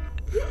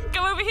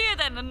go over here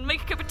then and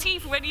make a cup of tea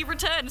for when you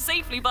return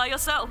safely by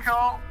yourself.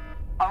 Cool.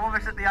 I'm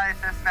almost at the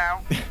ISS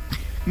now.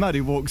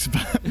 Maddy walks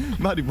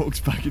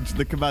back into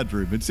the command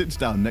room and sits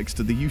down next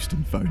to the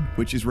Houston phone,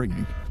 which is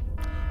ringing.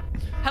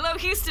 Hello,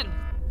 Houston.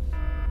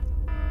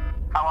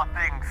 How are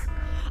things?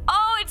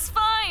 Oh, it's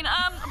fine.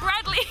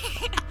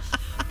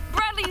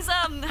 Bradley's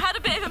had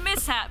a bit of a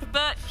mishap,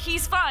 but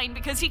he's fine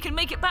because he can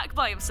make it back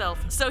by himself.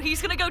 So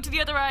he's gonna go to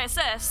the other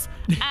ISS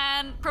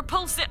and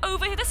propulse it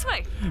over this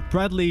way.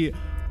 Bradley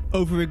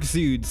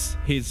overexudes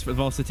his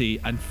velocity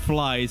and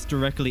flies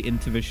directly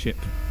into the ship,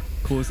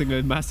 causing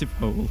a massive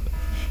hole.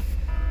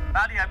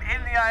 Maddy, I'm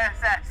in the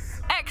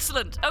ISS.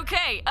 Excellent.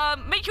 Okay,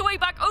 make your way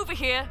back over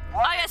here.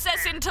 What is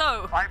ISS it? in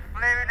tow. I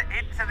flew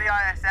into the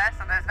ISS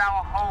and there's now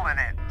a hole in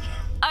it.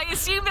 I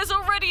assume there's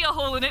already a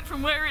hole in it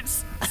from where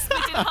it's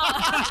split in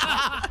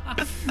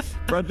half.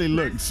 Bradley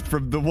looks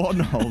from the one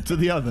hole to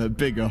the other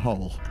bigger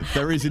hole.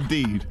 There is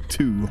indeed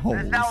 2 holes.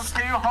 There's now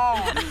 2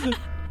 holes.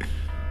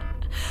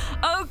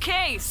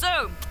 Okay,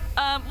 so,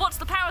 what's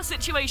the power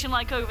situation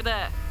like over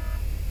there?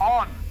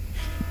 On.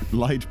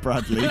 Light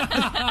Bradley.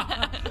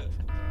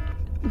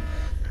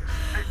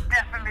 It's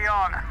definitely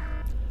on.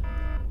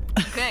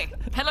 Okay.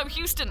 Hello,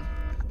 Houston.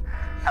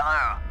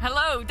 Hello.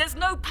 Hello. There's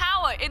no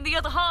power in the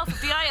other half of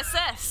the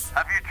ISS.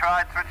 Have you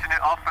tried switching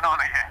it off and on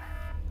again?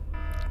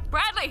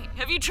 Bradley,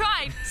 have you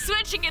tried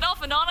switching it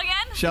off and on again?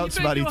 Shouts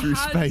You Maddy bend through your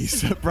hands.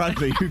 space at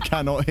Bradley, who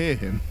cannot hear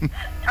him.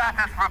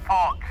 Status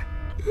report.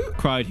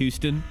 Cried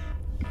Houston.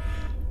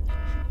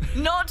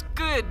 Not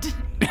good.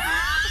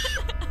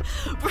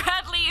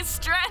 Bradley is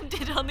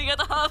stranded on the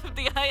other half of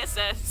the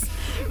ISS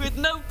with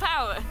no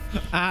power.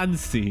 And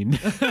scene.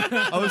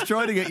 I was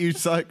trying to get you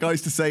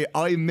guys to say,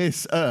 I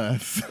miss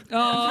Earth.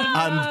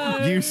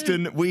 And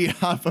Houston, we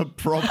have a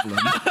problem.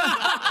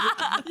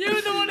 You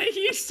were the one at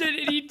Houston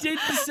and you didn't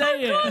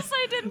say Of course it.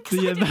 I didn't. 'Cause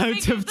I The didn't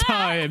amount think of that.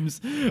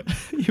 times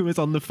he was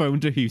on the phone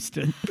to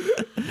Houston.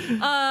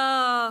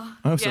 I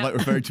also Yeah. like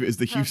referring to it as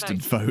the Houston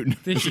phone.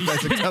 There's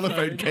a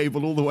telephone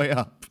cable all the way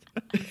up.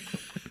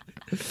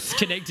 It's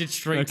connected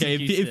straight Okay,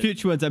 to in Houston.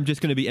 future ones, I'm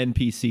just going to be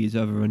NPCs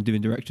rather than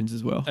doing directions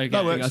as well. Okay. That I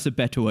think works. that's a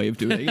better way of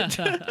doing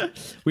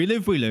it. We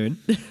live, we learn.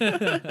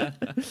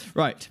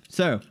 Right,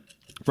 so,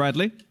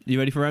 Bradley, you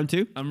ready for round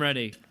 2? I'm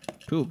ready.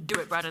 Cool. Do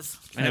it, brothers.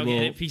 I now I get will-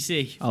 an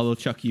NPC. I will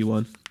chuck you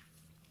one.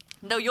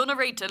 No, you're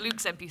narrator.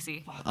 Luke's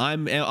NPC.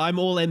 I'm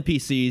all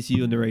NPCs,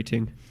 you're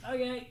narrating.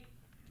 Okay.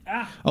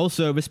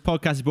 Also, this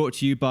podcast is brought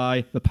to you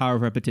by the power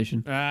of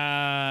repetition.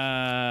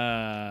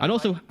 And And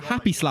also,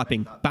 Happy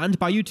Slapping, banned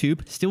by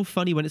YouTube, still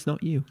funny when it's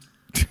not you.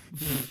 Do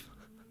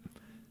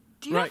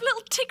you Right. have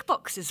little tick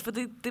boxes for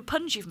the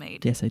puns you've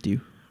made? Yes, I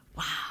do.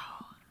 Wow.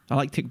 I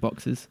like tick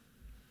boxes.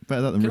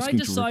 Better that than can I risking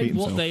to decide repeat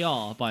what himself. they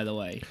are, by the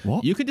way?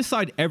 What? You can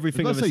decide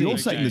everything of Let's a say scene. you're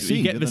setting the scene.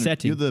 You get the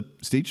setting. You're the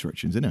stage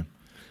directions, innit?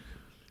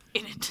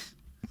 In it.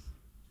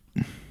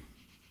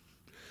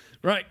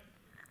 Right.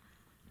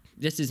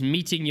 This is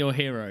meeting your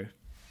hero.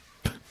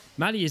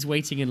 Maddy is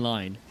waiting in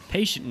line,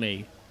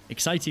 patiently,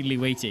 excitingly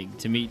waiting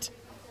to meet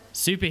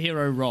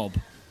superhero Rob.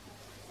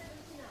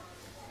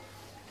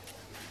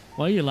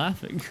 Why are you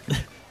laughing?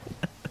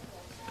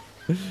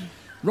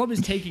 Rob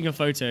is taking a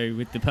photo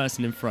with the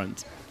person in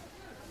front.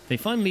 They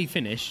finally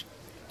finish.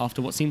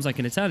 After what seems like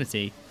an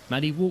eternity,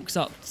 Maddy walks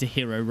up to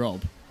hero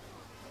Rob.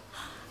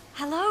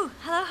 Hello.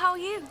 Hello, how are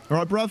you? All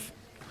right, bruv?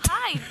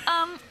 Hi.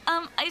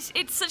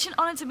 It's such an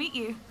honor to meet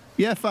you.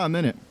 Yeah, fam,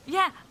 innit?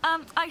 Yeah,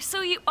 I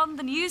saw you on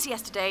the news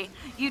yesterday.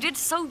 You did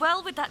so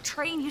well with that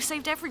train. You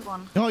saved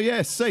everyone. Oh,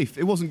 yeah, safe.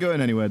 It wasn't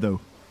going anywhere, though.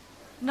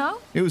 No?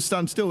 It was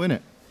stand still,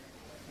 innit?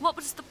 What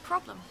was the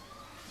problem?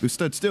 It was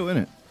stood still,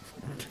 innit?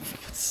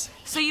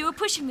 So you were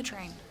pushing the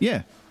train?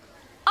 Yeah.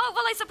 Oh,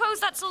 well, I suppose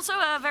that's also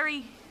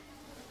very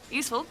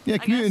useful. Yeah, I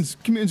guess.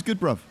 commuting's good,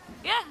 bruv.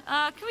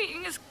 Yeah,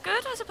 commuting is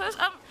good, I suppose.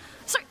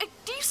 Sorry,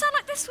 do you sound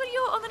like this when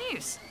you're on the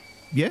news?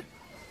 Yeah?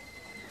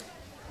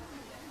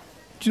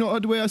 Do you not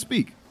like the way I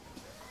speak?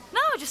 No,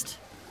 just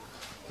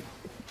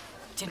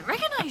didn't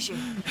recognise you.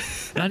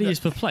 Maddy is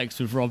perplexed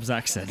with Rob's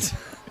accent.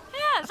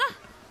 Yeah,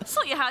 I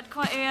thought you had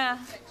quite a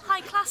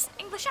high-class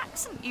English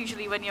accent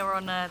usually when you're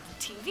on the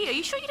TV. Are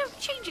you sure you don't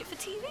change it for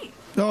TV?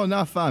 Oh,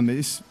 nah, fam.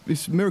 It's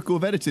a miracle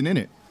of editing,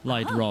 innit?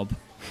 Lied Rob.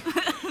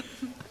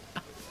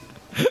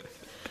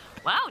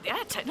 Wow,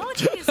 yeah,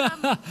 technology is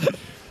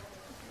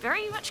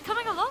very much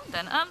coming along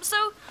then.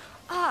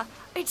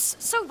 It's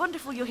so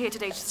wonderful you're here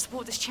today to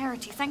support this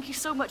charity. Thank you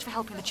so much for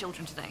helping the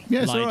children today.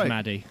 Yeah, it's all Lied right.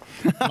 Maddy.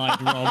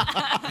 Lied Rob.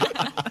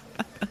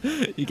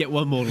 You get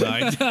one more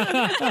line.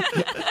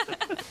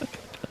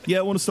 Yeah,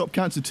 I want to stop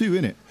cancer too,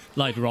 innit?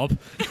 Lied Rob.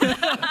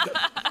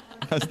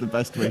 That's the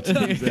best way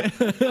to use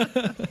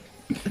it.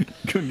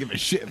 Couldn't give a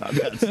shit about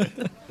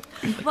that.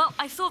 Well,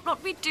 I thought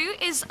what we'd do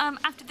is,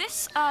 after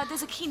this,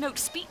 there's a keynote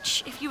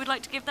speech. If you would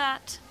like to give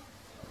that,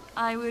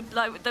 I would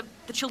like the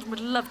children would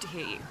love to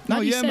hear you. Oh,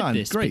 Maddy yeah, said man.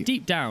 this, but Great.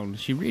 deep down,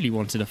 she really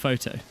wanted a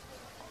photo.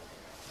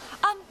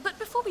 But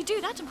before we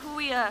do that, and before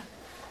we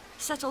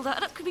settle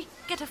that up, could we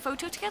get a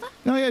photo together?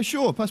 Oh, yeah,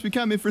 sure. Pass me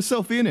cam in for a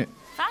selfie, innit?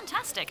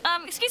 Fantastic.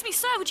 Excuse me,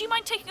 sir, would you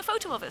mind taking a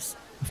photo of us?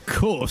 Of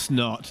course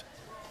not.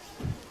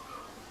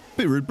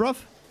 Bit rude, bruv.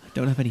 I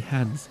don't have any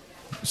hands.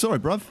 Sorry,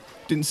 bruv.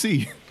 Didn't see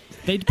you.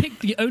 They'd picked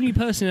the only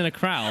person in a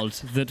crowd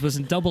that was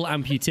a double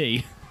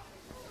amputee.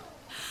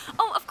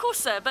 Oh, of course,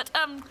 sir, but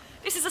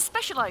this is a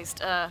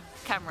specialized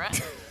camera.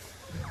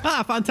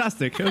 Ah,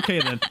 fantastic. Okay,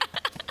 then.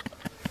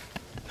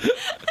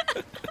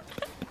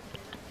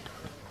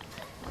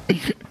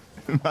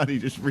 Maddie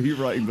just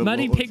rewriting the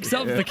Maddie laws. picks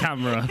up the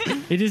camera.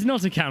 It is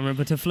not a camera,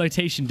 but a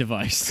flotation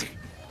device.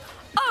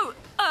 Oh,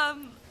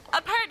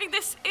 apparently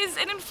this is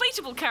an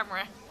inflatable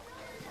camera.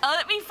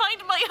 Let me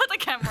find my other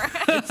camera.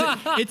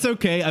 It's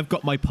okay. I've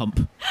got my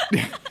pump.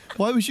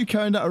 Why was you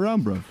carrying that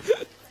around, bro?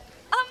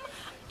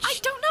 I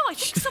don't know. I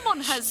think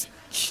someone has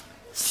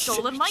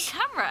stolen my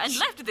camera and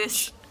left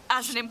this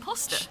as an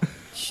imposter.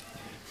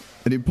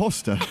 An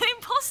imposter? An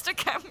imposter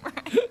camera.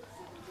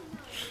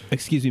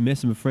 Excuse me,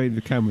 miss. I'm afraid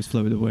the camera's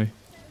floated away.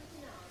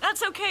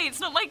 That's okay. It's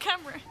not my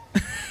camera.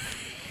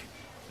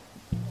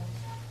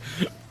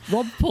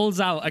 Rob pulls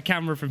out a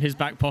camera from his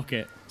back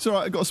pocket. It's all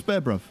right. I got a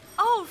spare, bruv.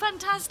 Oh,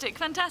 fantastic,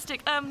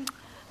 fantastic.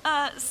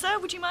 Sir,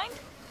 would you mind?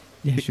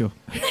 Yeah, sure.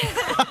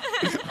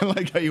 I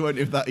like how you went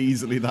with that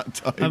easily that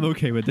time. I'm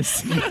okay with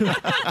this.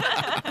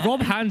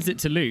 Rob hands it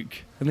to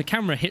Luke, and the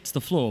camera hits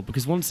the floor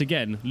because once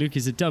again, Luke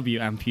is a double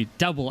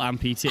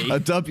amputee. A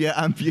W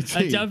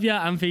amputee. A W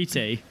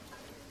amputee.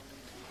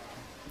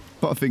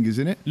 Butterfingers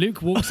in it.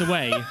 Luke walks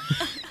away. Don't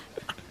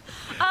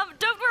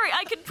worry.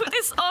 I can put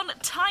this on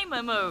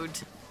timer mode,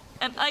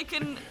 and I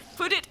can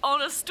put it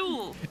on a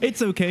stool.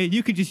 It's okay.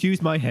 You could just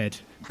use my head.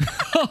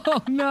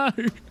 Oh no!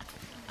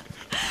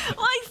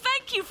 Why,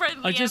 thank you,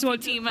 friendly I just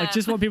want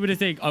people to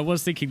think I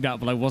was thinking that,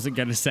 but I wasn't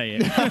going to say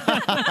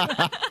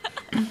it.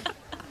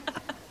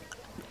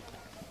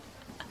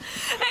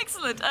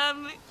 Excellent.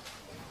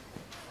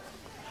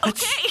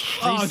 Okay.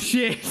 Oh,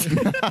 shit.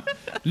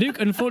 Luke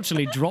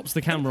unfortunately drops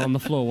the camera on the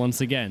floor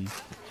once again.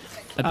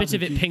 A bit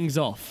of it pings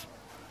off.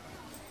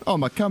 Oh,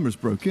 my camera's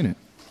broke, innit?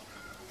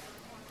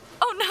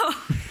 Oh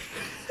no.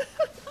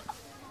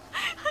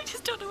 I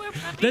just don't know where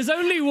Bradley. There's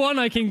only one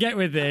I can get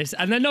with this,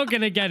 and they're not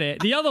going to get it.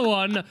 The other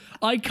one,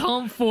 I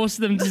can't force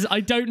them to. I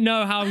don't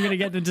know how I'm going to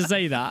get them to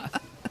say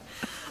that.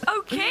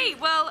 Okay,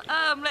 well,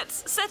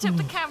 let's set up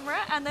the camera,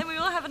 and then we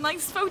will have a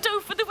nice photo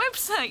for the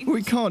website.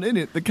 We can't,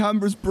 innit? The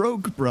camera's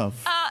broke, bruv.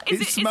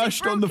 Is It's it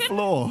smashed on the broken?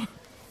 floor.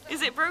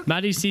 Is it broken?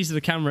 Maddie sees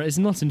the camera is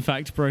not in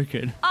fact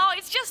broken. Oh,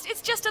 it's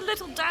just a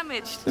little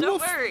damaged.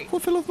 Don't worry.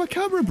 What fell off my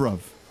camera, bruv?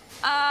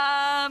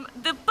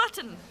 The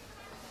button.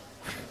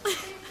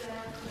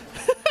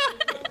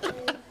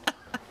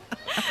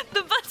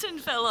 The button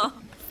fell off.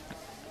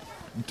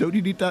 Don't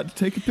you need that to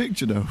take a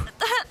picture, though?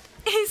 That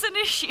is an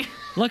issue.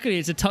 Luckily,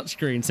 it's a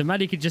touchscreen, so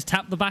Maddie could just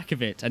tap the back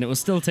of it, and it will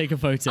still take a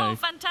photo. Oh,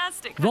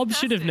 fantastic. Rob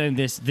should have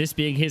fantastic. known this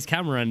being his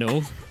camera and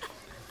all.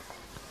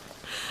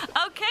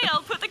 Okay,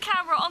 I'll put the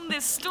camera on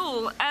this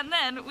stool, and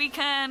then we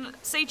can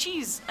say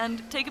cheese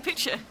and take a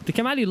picture. The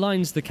Kamali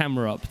lines the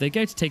camera up. They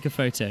go to take a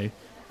photo.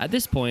 At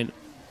this point,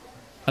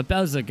 a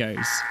buzzer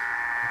goes,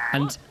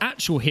 and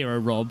actual hero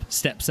Rob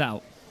steps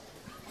out.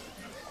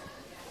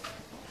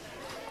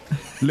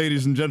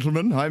 Ladies and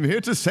gentlemen, I'm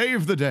here to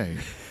save the day.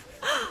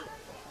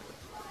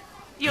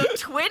 You're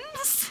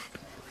twins?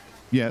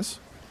 Yes?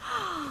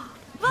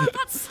 Well,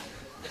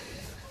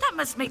 that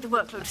must make the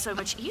workload so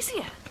much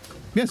easier.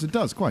 Yes, it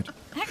does, quite.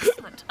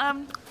 Excellent.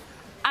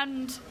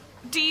 And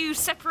do you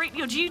separate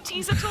your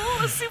duties at all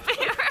as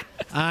superhero?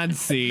 And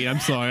scene. I'm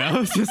sorry. That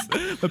was just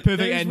the perfect Those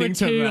ending were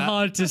to too that.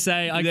 hard to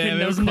say. Yeah, There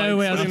they was were no quite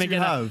way I was fun. going to get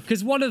What did you that. have?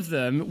 Because one of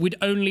them would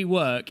only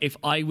work if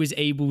I was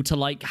able to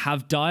like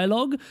have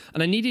dialogue,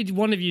 and I needed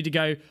one of you to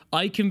go,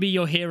 "I can be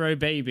your hero,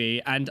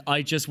 baby," and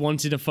I just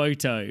wanted a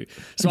photo.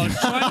 So I was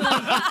trying to.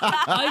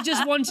 I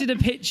just wanted a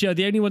picture.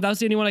 The only one. That was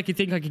the only one I could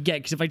think I could get.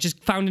 Because if I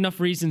just found enough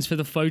reasons for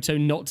the photo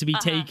not to be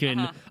taken,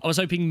 I was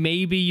hoping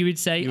maybe you would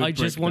say, would "I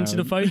just break wanted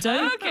down. a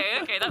photo."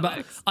 Okay, that But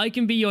works. I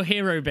can be your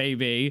hero,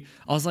 baby.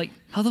 I was like,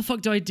 how the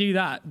fuck do I do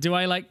that? Do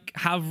I like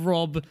have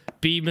Rob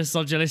be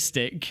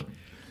misogynistic?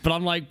 But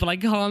I'm like, but I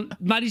can't.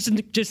 Maddie's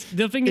just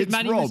the thing is, It's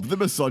Maddie Rob, was the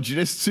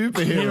misogynist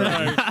superhero.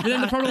 hero. But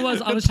then the problem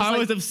was, I was just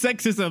Powers like, of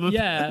sexism.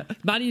 yeah,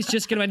 Maddie's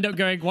just gonna end up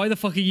going, why the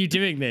fuck are you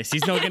doing this?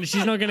 She's not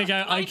gonna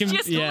go. I can,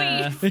 just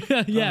yeah,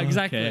 yeah,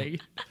 exactly.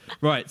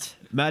 Right,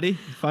 Maddie,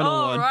 final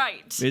All one.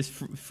 right. There's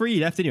three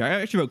left in here. I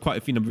actually wrote quite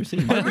a few number of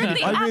scenes.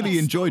 Really? I really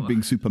enjoyed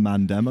being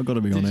Superman, Dem, I've got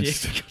to be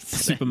honest.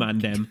 Superman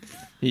Dem.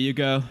 Here you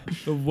go.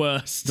 The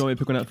worst. Do you want me to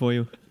pick one out for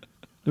you?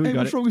 Who Hey, got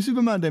what's it? wrong with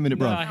Superman, Dem, in it,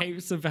 No, bro? I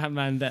hate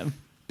Superman. Them.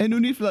 Ain't no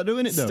need for that,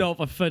 doing it, though. Stop.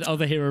 I preferred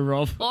other hero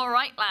Rob. All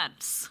right,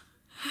 lads.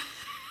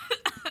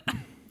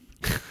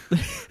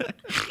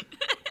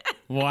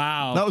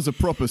 Wow. That was a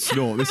proper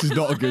snort. This is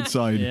not a good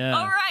sign. Yeah.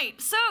 All right,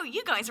 so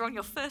you guys are on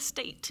your first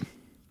date.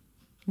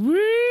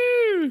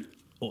 Woo!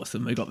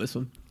 Awesome, I got this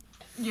one.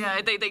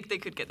 Yeah, they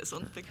could get this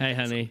one. They could Hey, get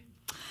this honey.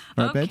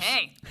 Right, babes?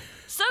 Okay,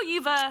 so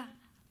you've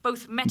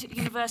both met at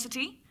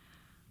university,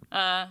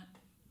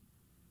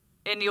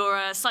 in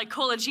your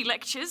psychology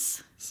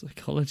lectures.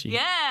 Psychology.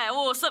 Yeah,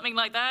 or something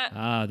like that.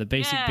 Ah, the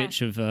basic Yeah.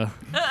 bitch of.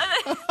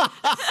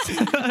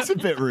 That's a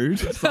bit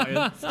rude.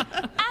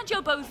 And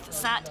you're both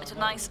sat at a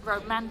nice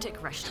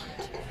romantic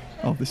restaurant.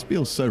 Oh, this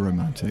feels so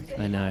romantic.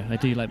 I know. I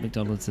do like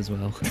McDonald's as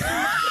well.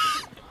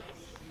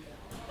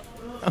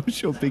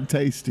 How's your big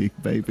tasty,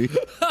 baby?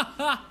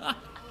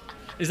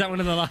 Is that one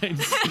of the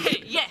lines?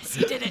 Yes,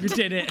 you did it. You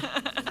did it.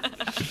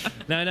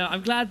 No,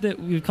 I'm glad that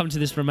we've come to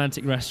this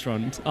romantic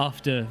restaurant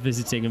after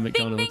visiting a Bing,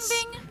 bing, McDonald's.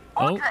 bing.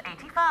 Order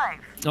 85.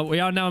 Oh, we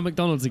are now at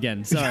McDonald's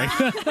again. Sorry.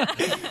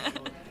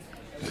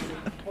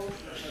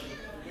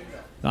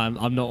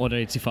 I'm not order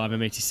 85.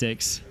 I'm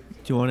 86.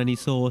 Do you want any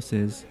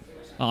sauces?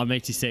 Oh, I'm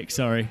 86.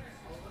 Sorry.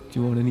 Do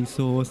you want any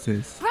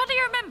sauces? Bradley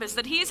remembers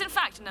that he is in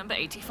fact number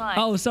 85.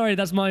 Oh, sorry.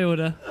 That's my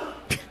order.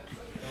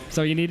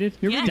 So you needed?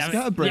 You're really Yes.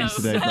 scatterbrained Yes.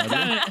 today,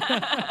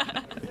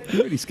 Bradley.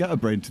 You're really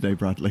scatterbrained today,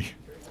 Bradley.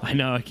 I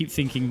know. I keep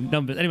thinking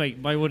numbers. Anyway,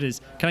 my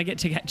orders. Can I get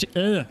to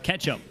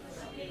ketchup?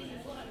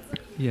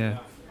 Yeah.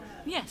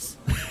 Yes.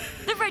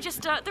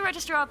 The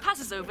registrar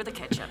passes over the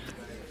ketchup.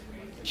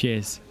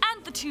 Cheers.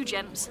 And the two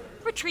gems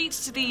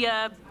retreats to the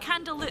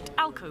candlelit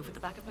alcove at the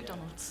back of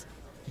McDonald's.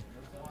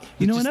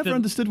 You know, I Just never the-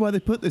 understood why they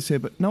put this here,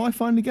 but now I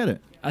finally get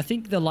it. I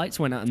think the lights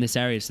went out in this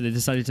area, so they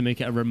decided to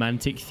make it a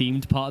romantic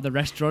themed part of the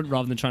restaurant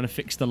rather than trying to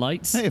fix the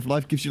lights. Hey, if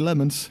life gives you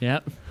lemons.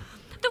 Yep.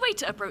 The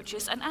waiter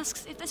approaches and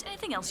asks if there's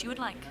anything else you would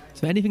like.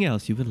 Is there anything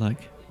else you would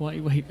like?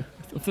 Wait. I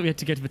thought we had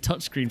to go to the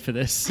touchscreen for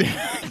this.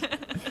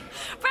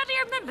 Bradley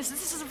remembers that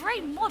this is a very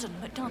modern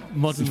McDonald's.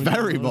 Modern It's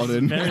very McDonald's.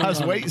 modern. Very It has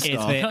modern. wait Is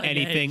staff. there Okay.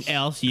 anything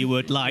else you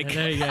would like?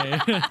 There you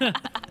go.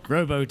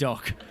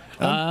 Robo-Doc.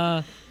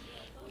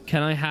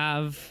 Can I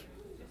have...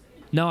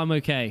 No, I'm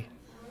okay.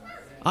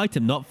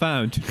 Item not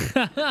found.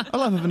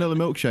 I'll have a vanilla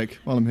milkshake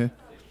while I'm here.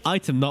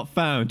 Item not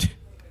found.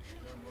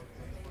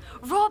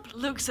 Rob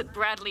looks at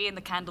Bradley in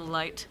the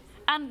candlelight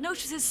and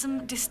notices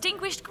some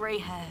distinguished grey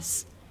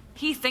hairs.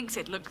 He thinks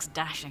it looks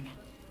dashing.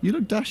 You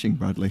look dashing,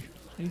 Bradley.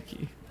 Thank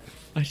you.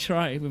 I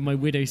try with my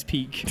widow's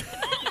peak.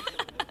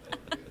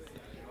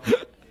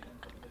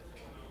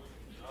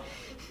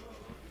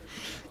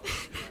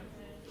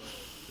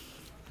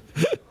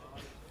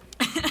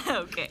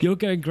 Okay. You're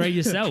going grey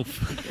yourself.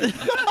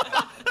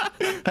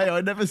 Hey,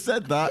 I never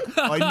said that.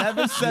 I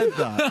never said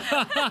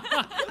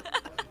that.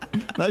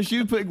 That's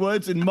you putting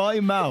words in my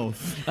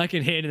mouth. I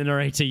can hear the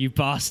narrator, you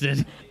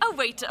bastard. A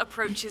waiter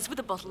approaches with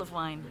a bottle of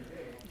wine.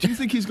 Do you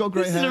think he's got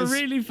grey This is hairs? a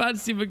really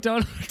fancy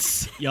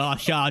McDonald's. Your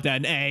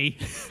Chardonnay.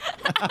 Do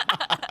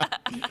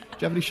you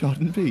have any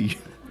Chardonnay?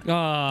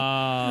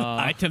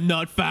 Ah, Item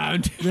not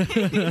found.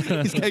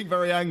 He's getting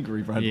very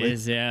angry, Bradley.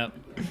 yes, yeah.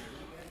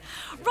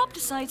 Rob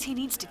decides he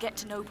needs to get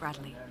to know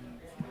Bradley.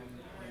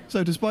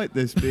 So despite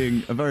this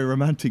being a very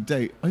romantic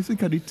date, I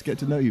think I need to get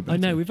to know you better. I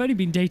know, we've only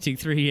been dating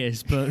 3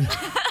 years, but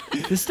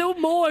there's still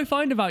more I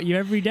find about you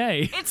every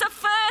day. It's a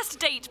first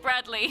date,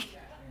 Bradley.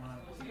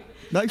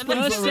 That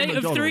explains First why we're at date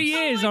of 3 McDonald's.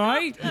 years, all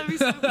right? That was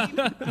so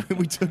mean.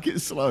 We took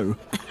it slow.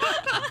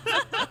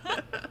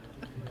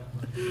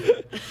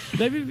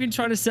 Maybe we've been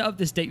trying to set up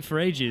this date for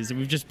ages, and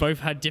we've just both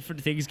had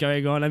different things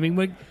going on. I mean,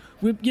 we're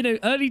you know,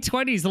 early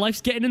 20s,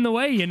 life's getting in the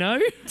way, you know?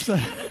 So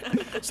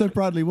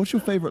Bradley, what's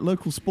your favourite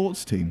local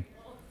sports team?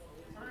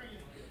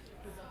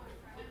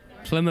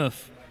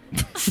 Plymouth.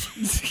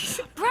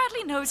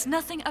 Bradley knows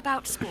nothing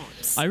about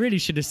sports. I really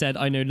should have said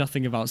I know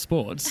nothing about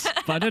sports,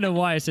 but I don't know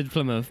why I said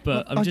Plymouth,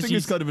 but I think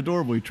it's kind of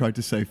adorable you tried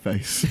to save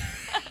face. I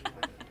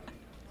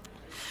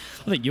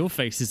think your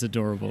face is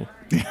adorable.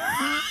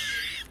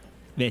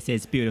 This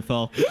is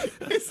beautiful.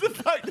 It's the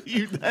fact that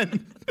you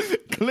then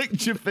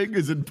clicked your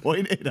fingers and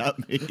pointed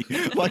at me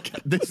like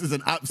this is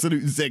an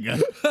absolute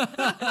zinger.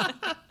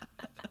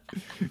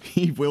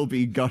 He will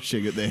be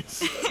gushing at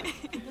this.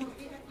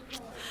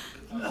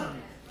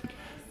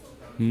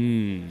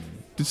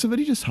 Did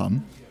somebody just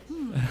hum?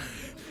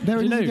 There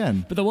it is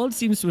again. But the world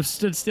seems to have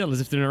stood still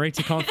as if the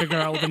narrator can't figure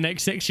out what the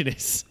next section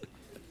is.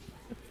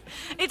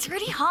 It's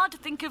really hard to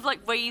think of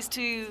like ways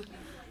to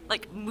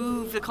like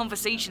move the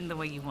conversation the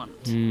way you want.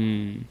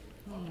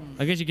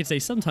 I guess you could say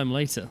sometime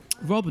later.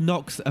 Rob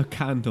knocks a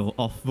candle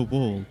off the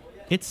wall.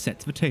 It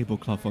sets the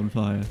tablecloth on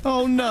fire.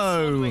 Oh One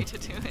no! way to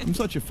do it. I'm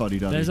such a fuddy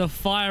duddy. There's a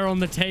fire on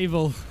the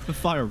table. The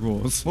fire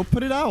roars. Well,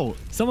 put it out.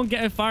 Someone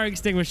get a fire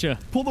extinguisher.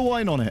 Pour the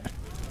wine on it.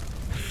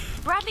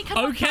 Bradley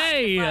cannot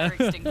Okay. find the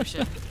fire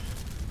extinguisher.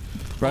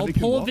 Bradley I'll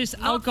can pour what? this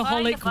Not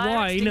alcoholic find the fire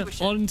wine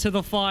extinguisher. onto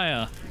the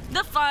fire.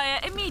 The fire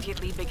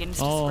immediately begins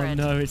to Oh spread.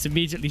 no, it's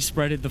immediately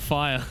spreaded the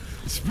fire.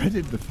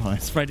 Spreaded the fire.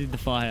 Spreaded the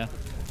fire.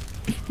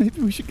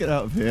 Maybe we should get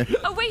out of here.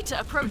 A waiter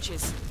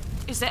approaches.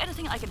 Is there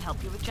anything I can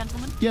help you with,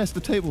 gentlemen? Yes,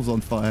 the table's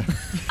on fire.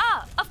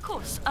 Of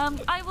course.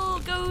 I will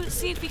go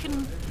see if we can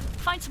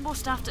find some more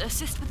staff to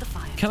assist with the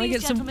fire. Can I Please,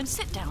 get some- gentlemen,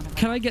 sit down. and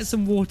Can I get relax.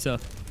 some water?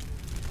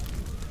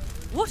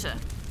 water?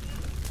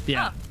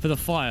 Yeah, Oh. for the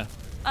fire.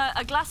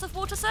 A glass of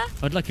water, sir?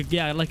 I'd like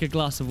a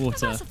glass of A water.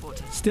 glass of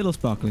water. Still or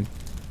sparkling?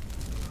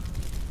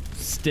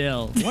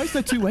 Still. Why is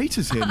there two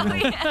waiters here now?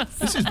 Yes.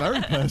 This is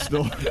very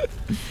personal.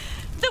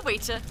 The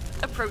waiter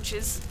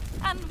approaches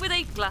and with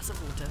a glass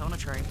of water on a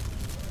tray.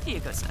 Here you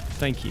go, sir.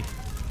 Thank you.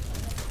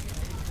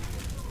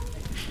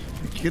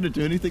 You gonna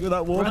do anything with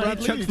that water, Bradley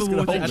Bradley? chucks You're the just gonna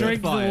water hold at it?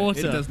 drink the fire. water.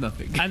 It does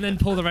nothing. And then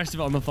pour the rest of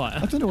it on the fire.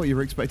 I don't know what you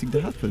were expecting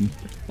to happen.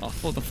 Well, I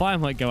thought the fire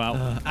might go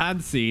out.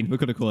 And scene. We're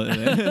going to call it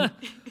there.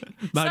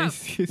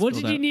 Maddie's What called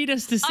did you out. need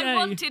us to say? I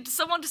wanted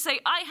someone to say,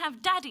 I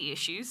have daddy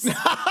issues.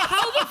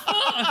 How the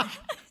fuck?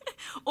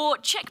 Or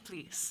check,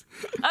 please.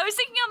 I was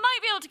thinking I might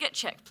be able to get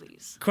check,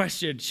 please.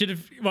 Question.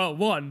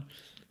 One.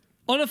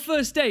 On a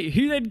first date,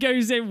 who then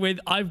goes in with,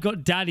 I've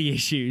got daddy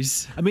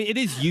issues? I mean, it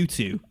is you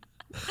two.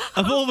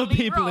 Of all the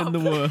Hopefully people in Rob. the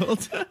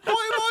world. Why am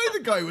I the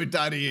guy with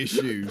daddy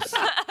issues?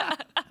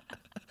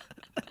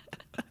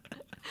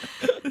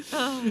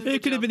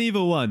 It could have been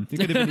either one. It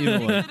could have been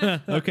either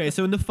one. Okay,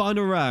 so in the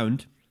final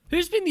round,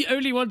 Who's been the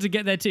only one to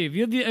get there too? If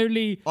you're the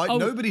only...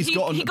 Nobody's he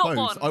gotten got both.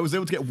 one. I was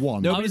able to get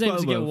one. nobody's was able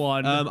got to get both.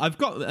 one. I've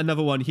got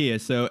another one here,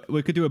 so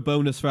we could do a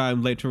bonus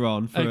round later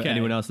on for Okay.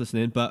 anyone else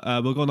listening. But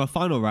we'll go on our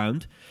final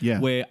round, Yeah.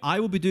 where I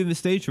will be doing the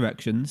stage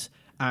directions,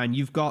 and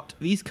you've got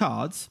these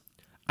cards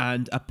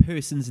and a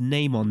person's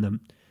name on them.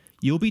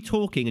 You'll be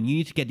talking, and you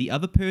need to get the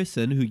other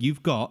person who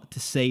you've got to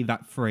say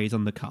that phrase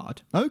on the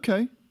card.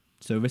 Okay.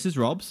 So this is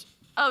Rob's.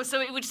 Oh,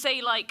 so it would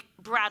say, like,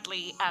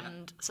 Bradley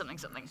and something.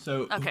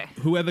 So Okay.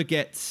 whoever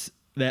gets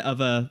their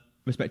other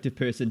respective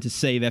person to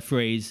say their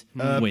phrase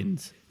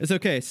wins. It's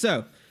okay.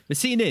 So the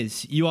scene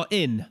is you are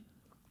in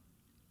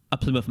a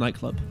Plymouth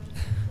nightclub.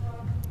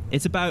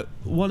 It's about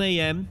 1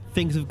 a.m.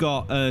 Things have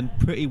gotten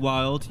pretty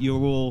wild.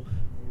 You're all,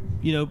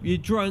 you're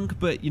drunk,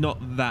 but you're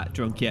not that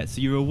drunk yet.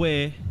 So you're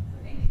aware,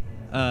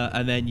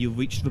 and then you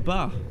reach the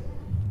bar,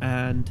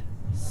 and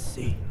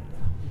see.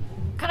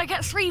 Can I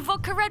get 3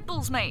 vodka Red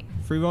Bulls, mate?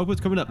 3 Red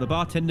Bulls coming up. The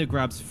bartender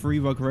grabs 3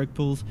 Red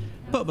Bulls,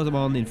 puts them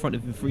on in front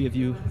of the 3 of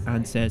you,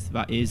 and says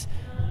that is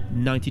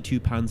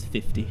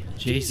 £92.50.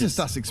 Jesus,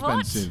 that's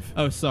expensive.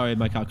 Oh, sorry,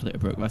 my calculator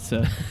broke. That's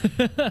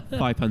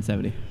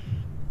 £5.70.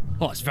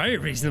 Oh, it's very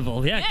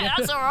reasonable. Yeah, Yeah,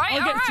 that's all right, I'll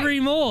all get right. 3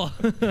 more.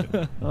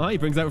 All right, he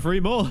brings out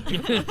 3 more.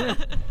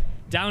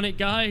 Down it,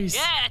 guys.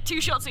 Yeah,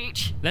 2 shots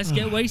each. Let's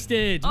get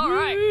wasted. All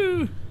right.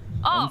 Woo!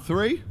 On Oh,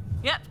 3,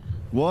 yep.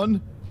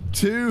 1,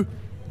 2.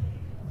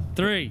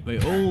 3. They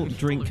all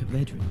drink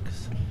their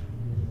drinks.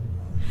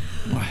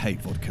 I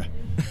hate vodka.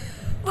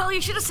 Well,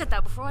 you should have said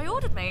that before I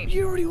ordered, mate.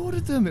 You already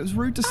ordered them. It was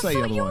rude to I say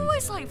thought otherwise. you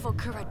always like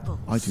vodka Red Bulls.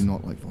 I do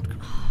not like vodka.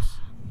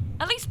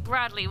 At least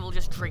Bradley will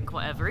just drink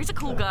whatever. He's a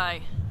cool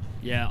guy.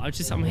 Yeah,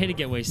 I'm here to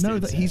get wasted. No,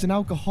 that he's an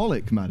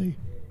alcoholic, Maddie.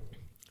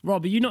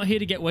 Rob, are you not here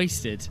to get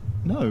wasted?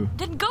 No.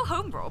 Then go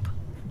home, Rob.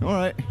 All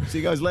right. See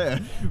you guys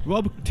later.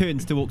 Rob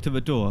turns to walk to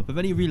the door, but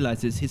then he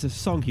realizes it's a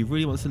song he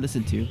really wants to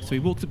listen to, so he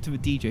walks up to the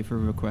DJ for a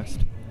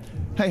request.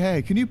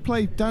 Hey, can you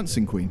play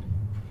Dancing Queen?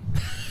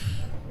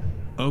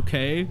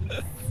 Okay.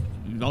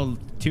 I'll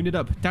tune it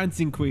up.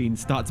 Dancing Queen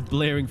starts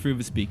blaring through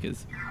the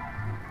speakers.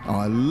 Oh,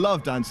 I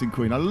love Dancing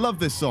Queen. I love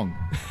this song.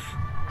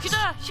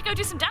 Should go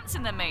do some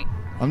dancing then, mate.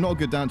 I'm not a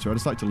good dancer. I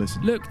just like to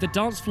listen. Look, the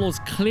dance floor's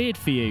cleared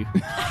for you.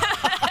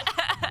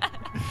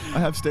 I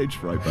have stage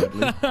fright,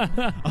 Bradley.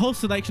 A whole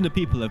selection of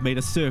people have made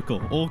a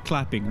circle, all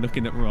clapping,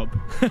 looking at Rob.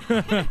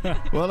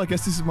 Well, I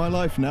guess this is my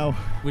life now.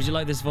 Would you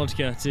like this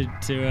vodka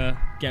to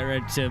get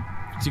ready to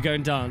go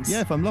and dance?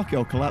 Yeah, if I'm lucky,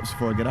 I'll collapse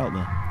before I get out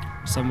there.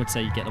 Some would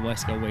say you get the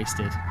West Girl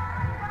wasted.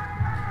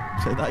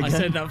 Say that again. I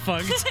said that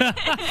funked.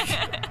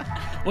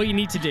 What you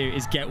need to do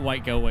is get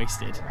white girl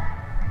wasted.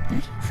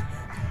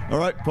 All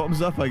right,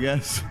 bottoms up, I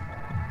guess.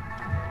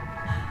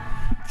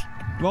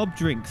 Rob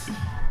drinks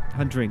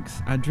and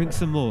drinks and drinks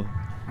some more.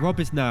 Rob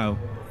is now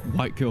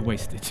white girl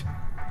wasted.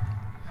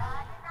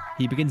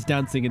 He begins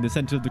dancing in the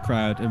center of the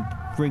crowd and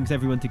brings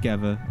everyone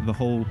together. The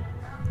whole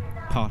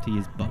party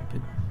is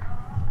bumping.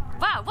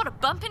 Wow, what a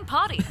bumping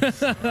party.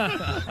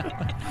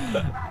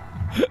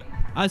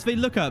 As they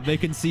look up, they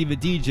can see the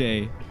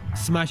DJ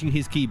smashing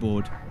his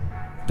keyboard.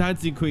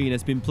 Dancing Queen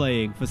has been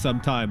playing for some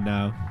time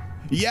now.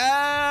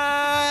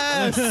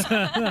 Yes!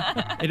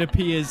 It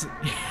appears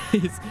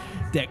his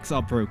decks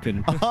are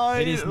broken. I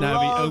It is now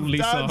the love only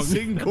song.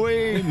 Dancing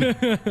Queen.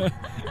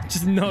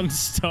 Just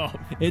non-stop.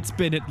 It's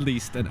been at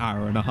least an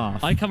hour and a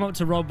half. I come up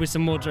to Rob with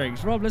some more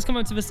drinks. Rob, let's come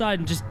up to the side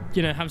and just,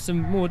 have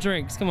some more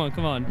drinks. Come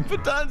on. The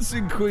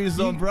Dancing Queen's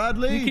on,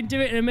 Bradley. You can do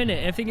it in a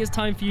minute. I think it's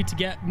time for you to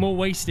get more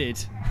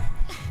wasted.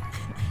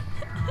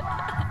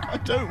 I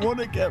don't want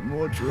to get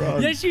more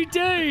drunk. Yes, you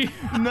do.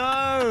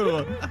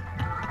 No.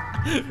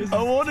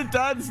 I want to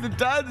dance the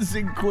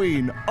Dancing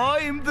Queen.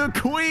 I'm the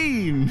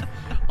Queen.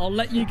 I'll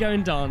let you go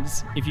and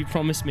dance if you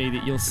promise me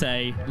that you'll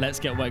say, let's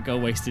get white girl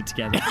wasted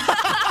together.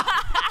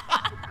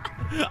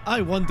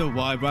 I wonder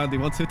why Bradley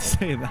wants her to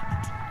say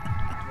that.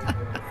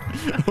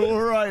 All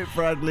right,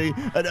 Bradley,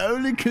 and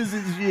only because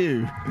it's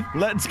you.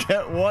 Let's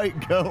get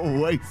white girl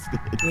wasted.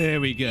 There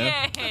we go.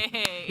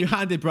 Yay. You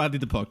handed Bradley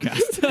the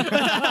podcast.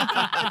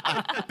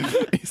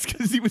 It's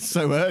because he was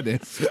so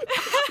earnest.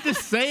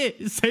 Just say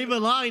it. Say the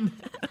line.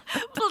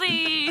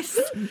 Please.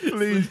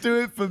 Please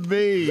do it for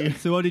me.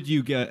 So what did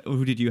you get?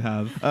 Who did you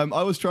have?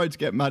 I was trying to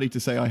get Maddie to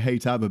say I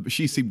hate ABBA, but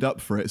she seemed up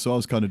for it, so I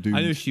was kind of doomed.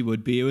 I knew she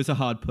would be. It was a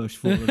hard push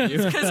for all of you.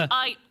 Because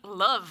I love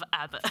love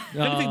ABBA.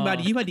 I think,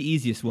 Maddie, you had the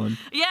easiest one.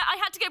 Yeah, I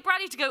had to get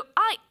Bradley to go,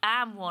 I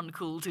am one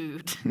cool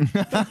dude.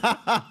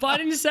 But I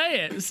didn't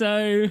say it,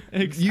 so...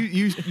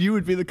 You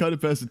would be the kind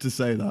of person to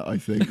say that, I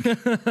think.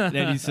 In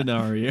any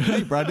scenario.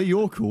 Hey, Bradley,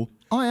 you're cool.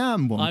 I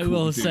am one I cool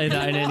will dude. say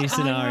that in any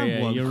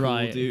scenario. one You're cool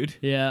right. dude.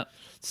 Yeah.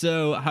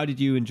 So, how did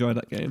you enjoy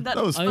that game? That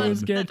was I fun.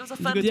 was good. That was a Was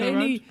it fun good The time game.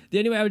 around?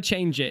 only way I would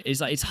change it is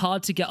like it's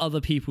hard to get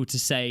other people to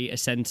say a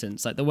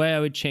sentence. Like the way I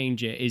would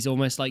change it is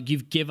almost like you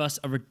give us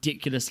a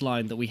ridiculous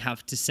line that we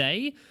have to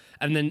say,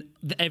 and then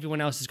everyone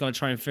else is going to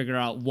try and figure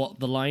out what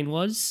the line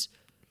was.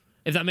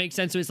 If that makes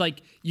sense. So it's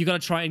like you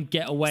got to try and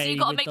get away. So you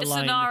got to with make the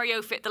line.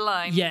 scenario fit the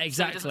line. Yeah, So it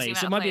exactly. doesn't seem So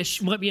it out might of be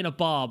place. might be in a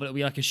bar, but it'll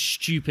be like a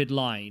stupid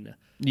line.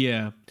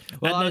 Yeah.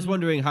 Well, And I was then-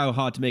 wondering how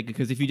hard to make it,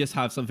 because if you just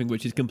have something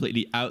which is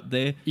completely out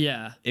there,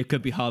 Yeah. it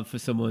could be hard for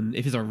someone,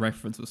 if it's a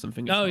reference or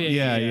something. it's Oh hard.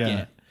 yeah.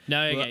 Yeah. No,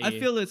 I But get I you.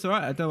 feel it's all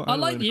right. I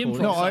like the improv.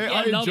 No, stuff.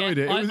 I enjoyed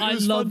it. It was I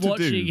fun love to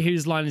watching do.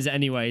 whose line is it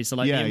anyway. So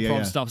like Yeah, the yeah, improv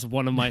yeah. stuff's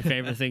one of my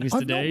favorite things to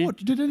I've not do.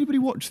 watched. Did anybody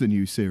watch the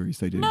new series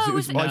they did? No, it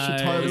was was it- Aisha No,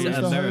 Tyler was was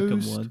it the American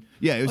host. one?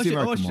 Yeah, it was the I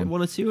American watched one.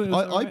 one or two. It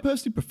was all I right.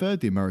 personally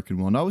preferred the American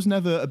one. I was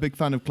never a big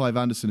fan of Clive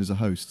Anderson as a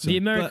host. So. The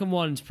American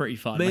one's pretty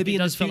fun. Like, Maybe it in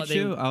the does feel like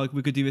future, they,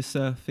 we could do this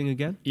thing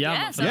again. yeah, Yeah,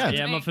 I'm up for sounds that. good Yeah,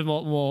 to I'm me. up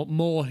for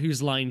more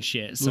whose line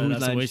shit. So Whose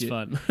that's line always shit.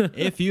 fun.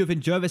 If you have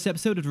enjoyed this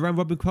episode of the Round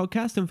Robin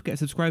Podcast, don't forget to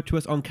subscribe to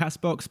us on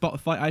Castbox,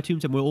 Spotify,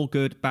 iTunes, and we're all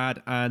good,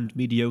 bad, and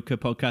mediocre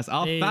podcasts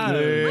are Hey. found.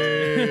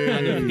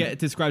 And don't forget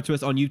to subscribe to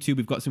us on YouTube.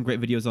 We've got some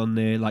great videos on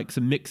there, like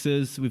some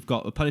mixers. We've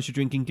got a Punisher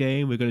drinking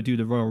game. We're going to do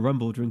the Royal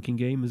Rumble drinking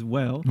game as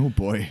well, Oh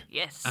boy.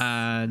 Yes.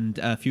 and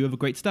a few other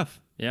great stuff.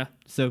 Yeah,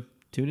 So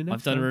tune in.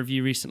 I've done a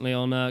review recently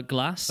on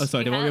Glass. Oh,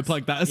 sorry, He don't want me to has.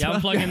 plug that as Yeah, well.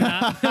 I'm plugging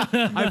that.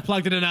 I've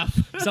plugged it enough.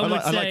 Some would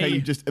I like how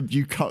say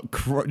you cut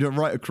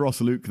right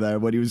across Luke there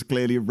when he was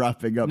clearly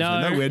wrapping up. No,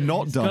 So, no, we're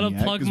not he's done gotta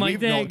yet plug because my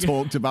we've not thing.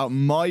 talked about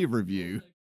my review.